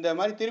இந்த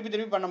மாதிரி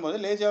திருப்பி பண்ணும்போது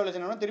லேசியாக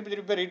வச்சுனா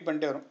திருப்பி ரீட்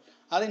பண்ணிட்டே வரும்.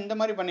 அது இந்த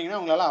மாதிரி பண்ணிங்கன்னா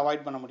உங்களால்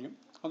அவாய்ட் பண்ண முடியும்.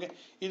 ஓகே,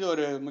 இது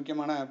ஒரு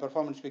முக்கியமான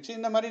பெர்ஃபார்மன்ஸ் ஃபிக்ஸ்.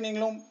 இந்த மாதிரி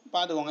நீங்களும்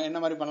பார்த்துக்கோங்க என்ன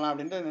மாதிரி பண்ணலாம்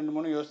அப்படின்ட்டு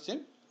 2-3 யோசிச்சு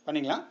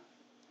பண்ணிக்கலாம்.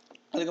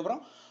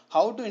 அதுக்கப்புறம்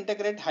how to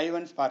integrate ஹைவ்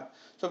and spark.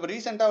 So இப்போ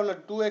ரீசெண்டாக உள்ள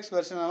 2x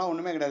வெர்ஷன்லாம்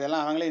ஒன்றுமே கிடையாது,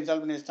 எல்லாம் அவங்களே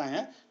இன்ஸ்டால் பண்ணி வச்சுட்டாங்க.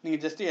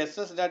 நீங்கள் ஜஸ்ட்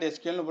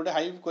ss.sqlனு போட்டு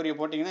ஹைவ் கொரியை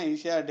போட்டிங்கன்னா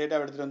ஈஸியாக டேட்டா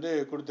எடுத்துகிட்டு வந்து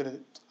கொடுத்துருது,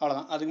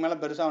 அவ்வளோதான். அதுக்கு மேலே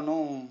பெருசாக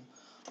ஒன்றும்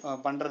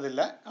பண்ணுறது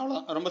இல்லை,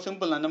 அவ்வளோதான். ரொம்ப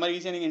சிம்பிள் தான். அந்த மாதிரி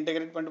ஈஸியாக நீங்கள்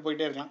இன்டெகிரேட் பண்ணிட்டு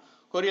போயிட்டே இருக்கலாம்.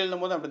 கொரி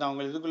எழுதும் போது அப்படி தான்.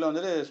 உங்களுக்கு இதுக்குள்ளே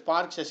வந்துட்டு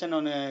ஸ்பார்க் செஷன்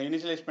ஒன்று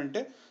இனிஷியலைஸ்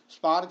பண்ணிட்டு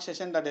ஸ்பார்க்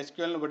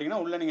செஷன்.sqlனு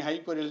போட்டிங்கன்னா உள்ளே நீங்கள் ஹை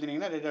கொரி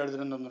எழுதினீங்கன்னா டேட்டா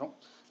எடுத்துகிட்டு வந்து வந்துடும்.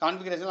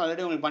 கான்ஃபிகரேஷன்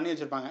ஆல்ரெடி உங்களுக்கு பண்ணி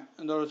வச்சுருப்பாங்க.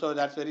 So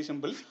that's very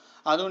simple.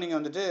 அதுவும் நீங்கள்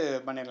வந்துட்டு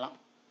பண்ணிடலாம்.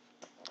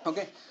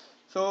 ஓகே,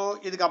 ஸோ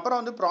இதுக்கப்புறம்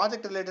வந்து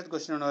ப்ராஜெக்ட் ரிலேட்டட்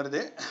கொஸ்டின் ஒன்று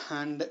வருது.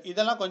 அண்ட்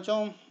இதெல்லாம்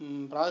கொஞ்சம்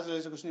ப்ராஜெக்ட்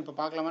ரிலேட்டட் கொஸ்டின் இப்போ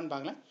பார்க்கலாமான்னு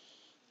பார்க்கல.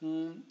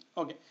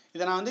 ஓகே,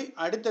 இதை நான் வந்து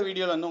அடுத்த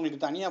வீடியோவில் வந்து உங்களுக்கு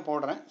தனியாக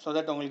போடுறேன். ஸோ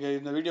தட் உங்களுக்கு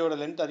இந்த வீடியோட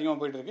லென்த் அதிகமாக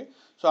போயிட்டுருக்கு.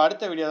 ஸோ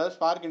அடுத்த வீடியோ அதாவது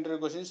ஸ்பார்க் இன்டர்வியூ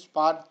கொஸ்டின்ஸ்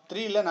பார்ட்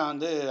 3ல் நான்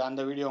வந்து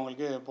அந்த வீடியோ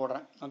உங்களுக்கு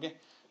போடுறேன். ஓகே,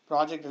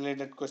 ப்ராஜெக்ட்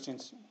ரிலேட்டட்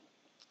கொஸ்டின்ஸ்,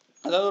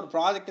 அதாவது ஒரு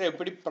ப்ராஜெக்டை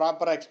எப்படி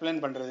ப்ராப்பராக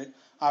எக்ஸ்பிளைன் பண்ணுறது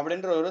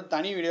அப்படின்ற ஒரு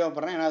தனி வீடியோ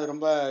போடுறேன். ஏன்னா அது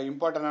ரொம்ப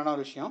இம்பார்ட்டண்டான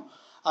ஒரு விஷயம்.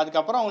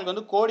 அதுக்கப்புறம் உங்களுக்கு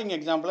வந்து கோடிங்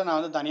எக்ஸாம்பிள் நான்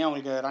வந்து தனியாக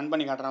உங்களுக்கு ரன்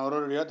பண்ணி காட்டுறேன்.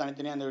 ஒரு வீடியோ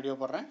தனித்தனியாக அந்த வீடியோ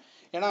போடுறேன்.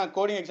 ஏன்னா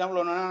கோடிங் எக்ஸாம்பிள்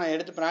ஒன்றுனா நான்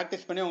எடுத்து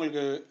ப்ராக்டிஸ் பண்ணி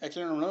உங்களுக்கு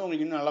எக்ஸ்பிளைன் பண்ணும்போது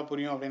உங்களுக்கு இன்னும் நல்லா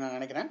புரியும் அப்படின்னு நான்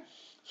நினைக்கிறேன்.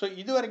 ஸோ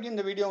இது வரைக்கும்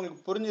இந்த வீடியோ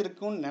உங்களுக்கு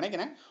புரிஞ்சிருக்குன்னு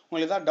நினைக்கிறேன்.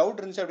 உங்களுக்கு ஏதாவது டவுட்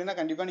இருந்துச்சு அப்படின்னா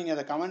கண்டிப்பாக நீங்கள்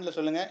அதை கமெண்ட்டில்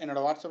சொல்லுங்கள்.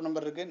 என்னோடய வாட்ஸ்அப்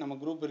நம்பர் இருக்குது, நம்ம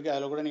குரூப் இருக்குது,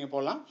 அதில் கூட நீங்கள்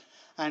போடலாம்.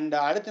 அண்ட்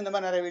அடுத்து இந்த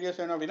மாதிரி நிறைய வீடியோஸ்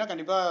வேணும் அப்படின்னா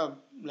கண்டிப்பாக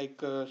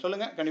லைக்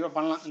சொல்லுங்கள், கண்டிப்பாக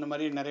பண்ணலாம். இந்த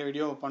மாதிரி நிறைய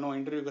வீடியோ பண்ணுவோம்,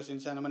 இன்டர்வியூ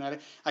கொஸ்டின்ஸ் அந்த மாதிரி நிறைய.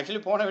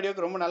 ஆக்சுவலி போன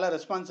வீடியோக்கு ரொம்ப நல்ல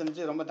ரெஸ்பான்ஸ்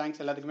இருந்துச்சு, ரொம்ப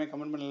தேங்க்ஸ் எல்லாத்துக்குமே,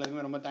 கமெண்ட் பண்ண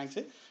எல்லாத்துக்குமே ரொம்ப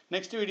தேங்க்ஸ்.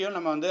 நெக்ஸ்ட் வீடியோ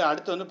நம்ம வந்து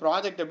அடுத்து வந்து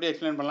ப்ராஜெக்ட் எப்படி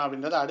எக்ஸ்பிளைன் பண்ணலாம்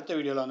அப்படின்றத அடுத்த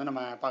வீடியோவில் வந்து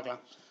நம்ம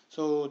பார்க்கலாம்.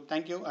 ஸோ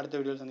தேங்க்யூ, அடுத்த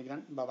வீடியோவில்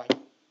சந்திக்கிறேன். பாய்.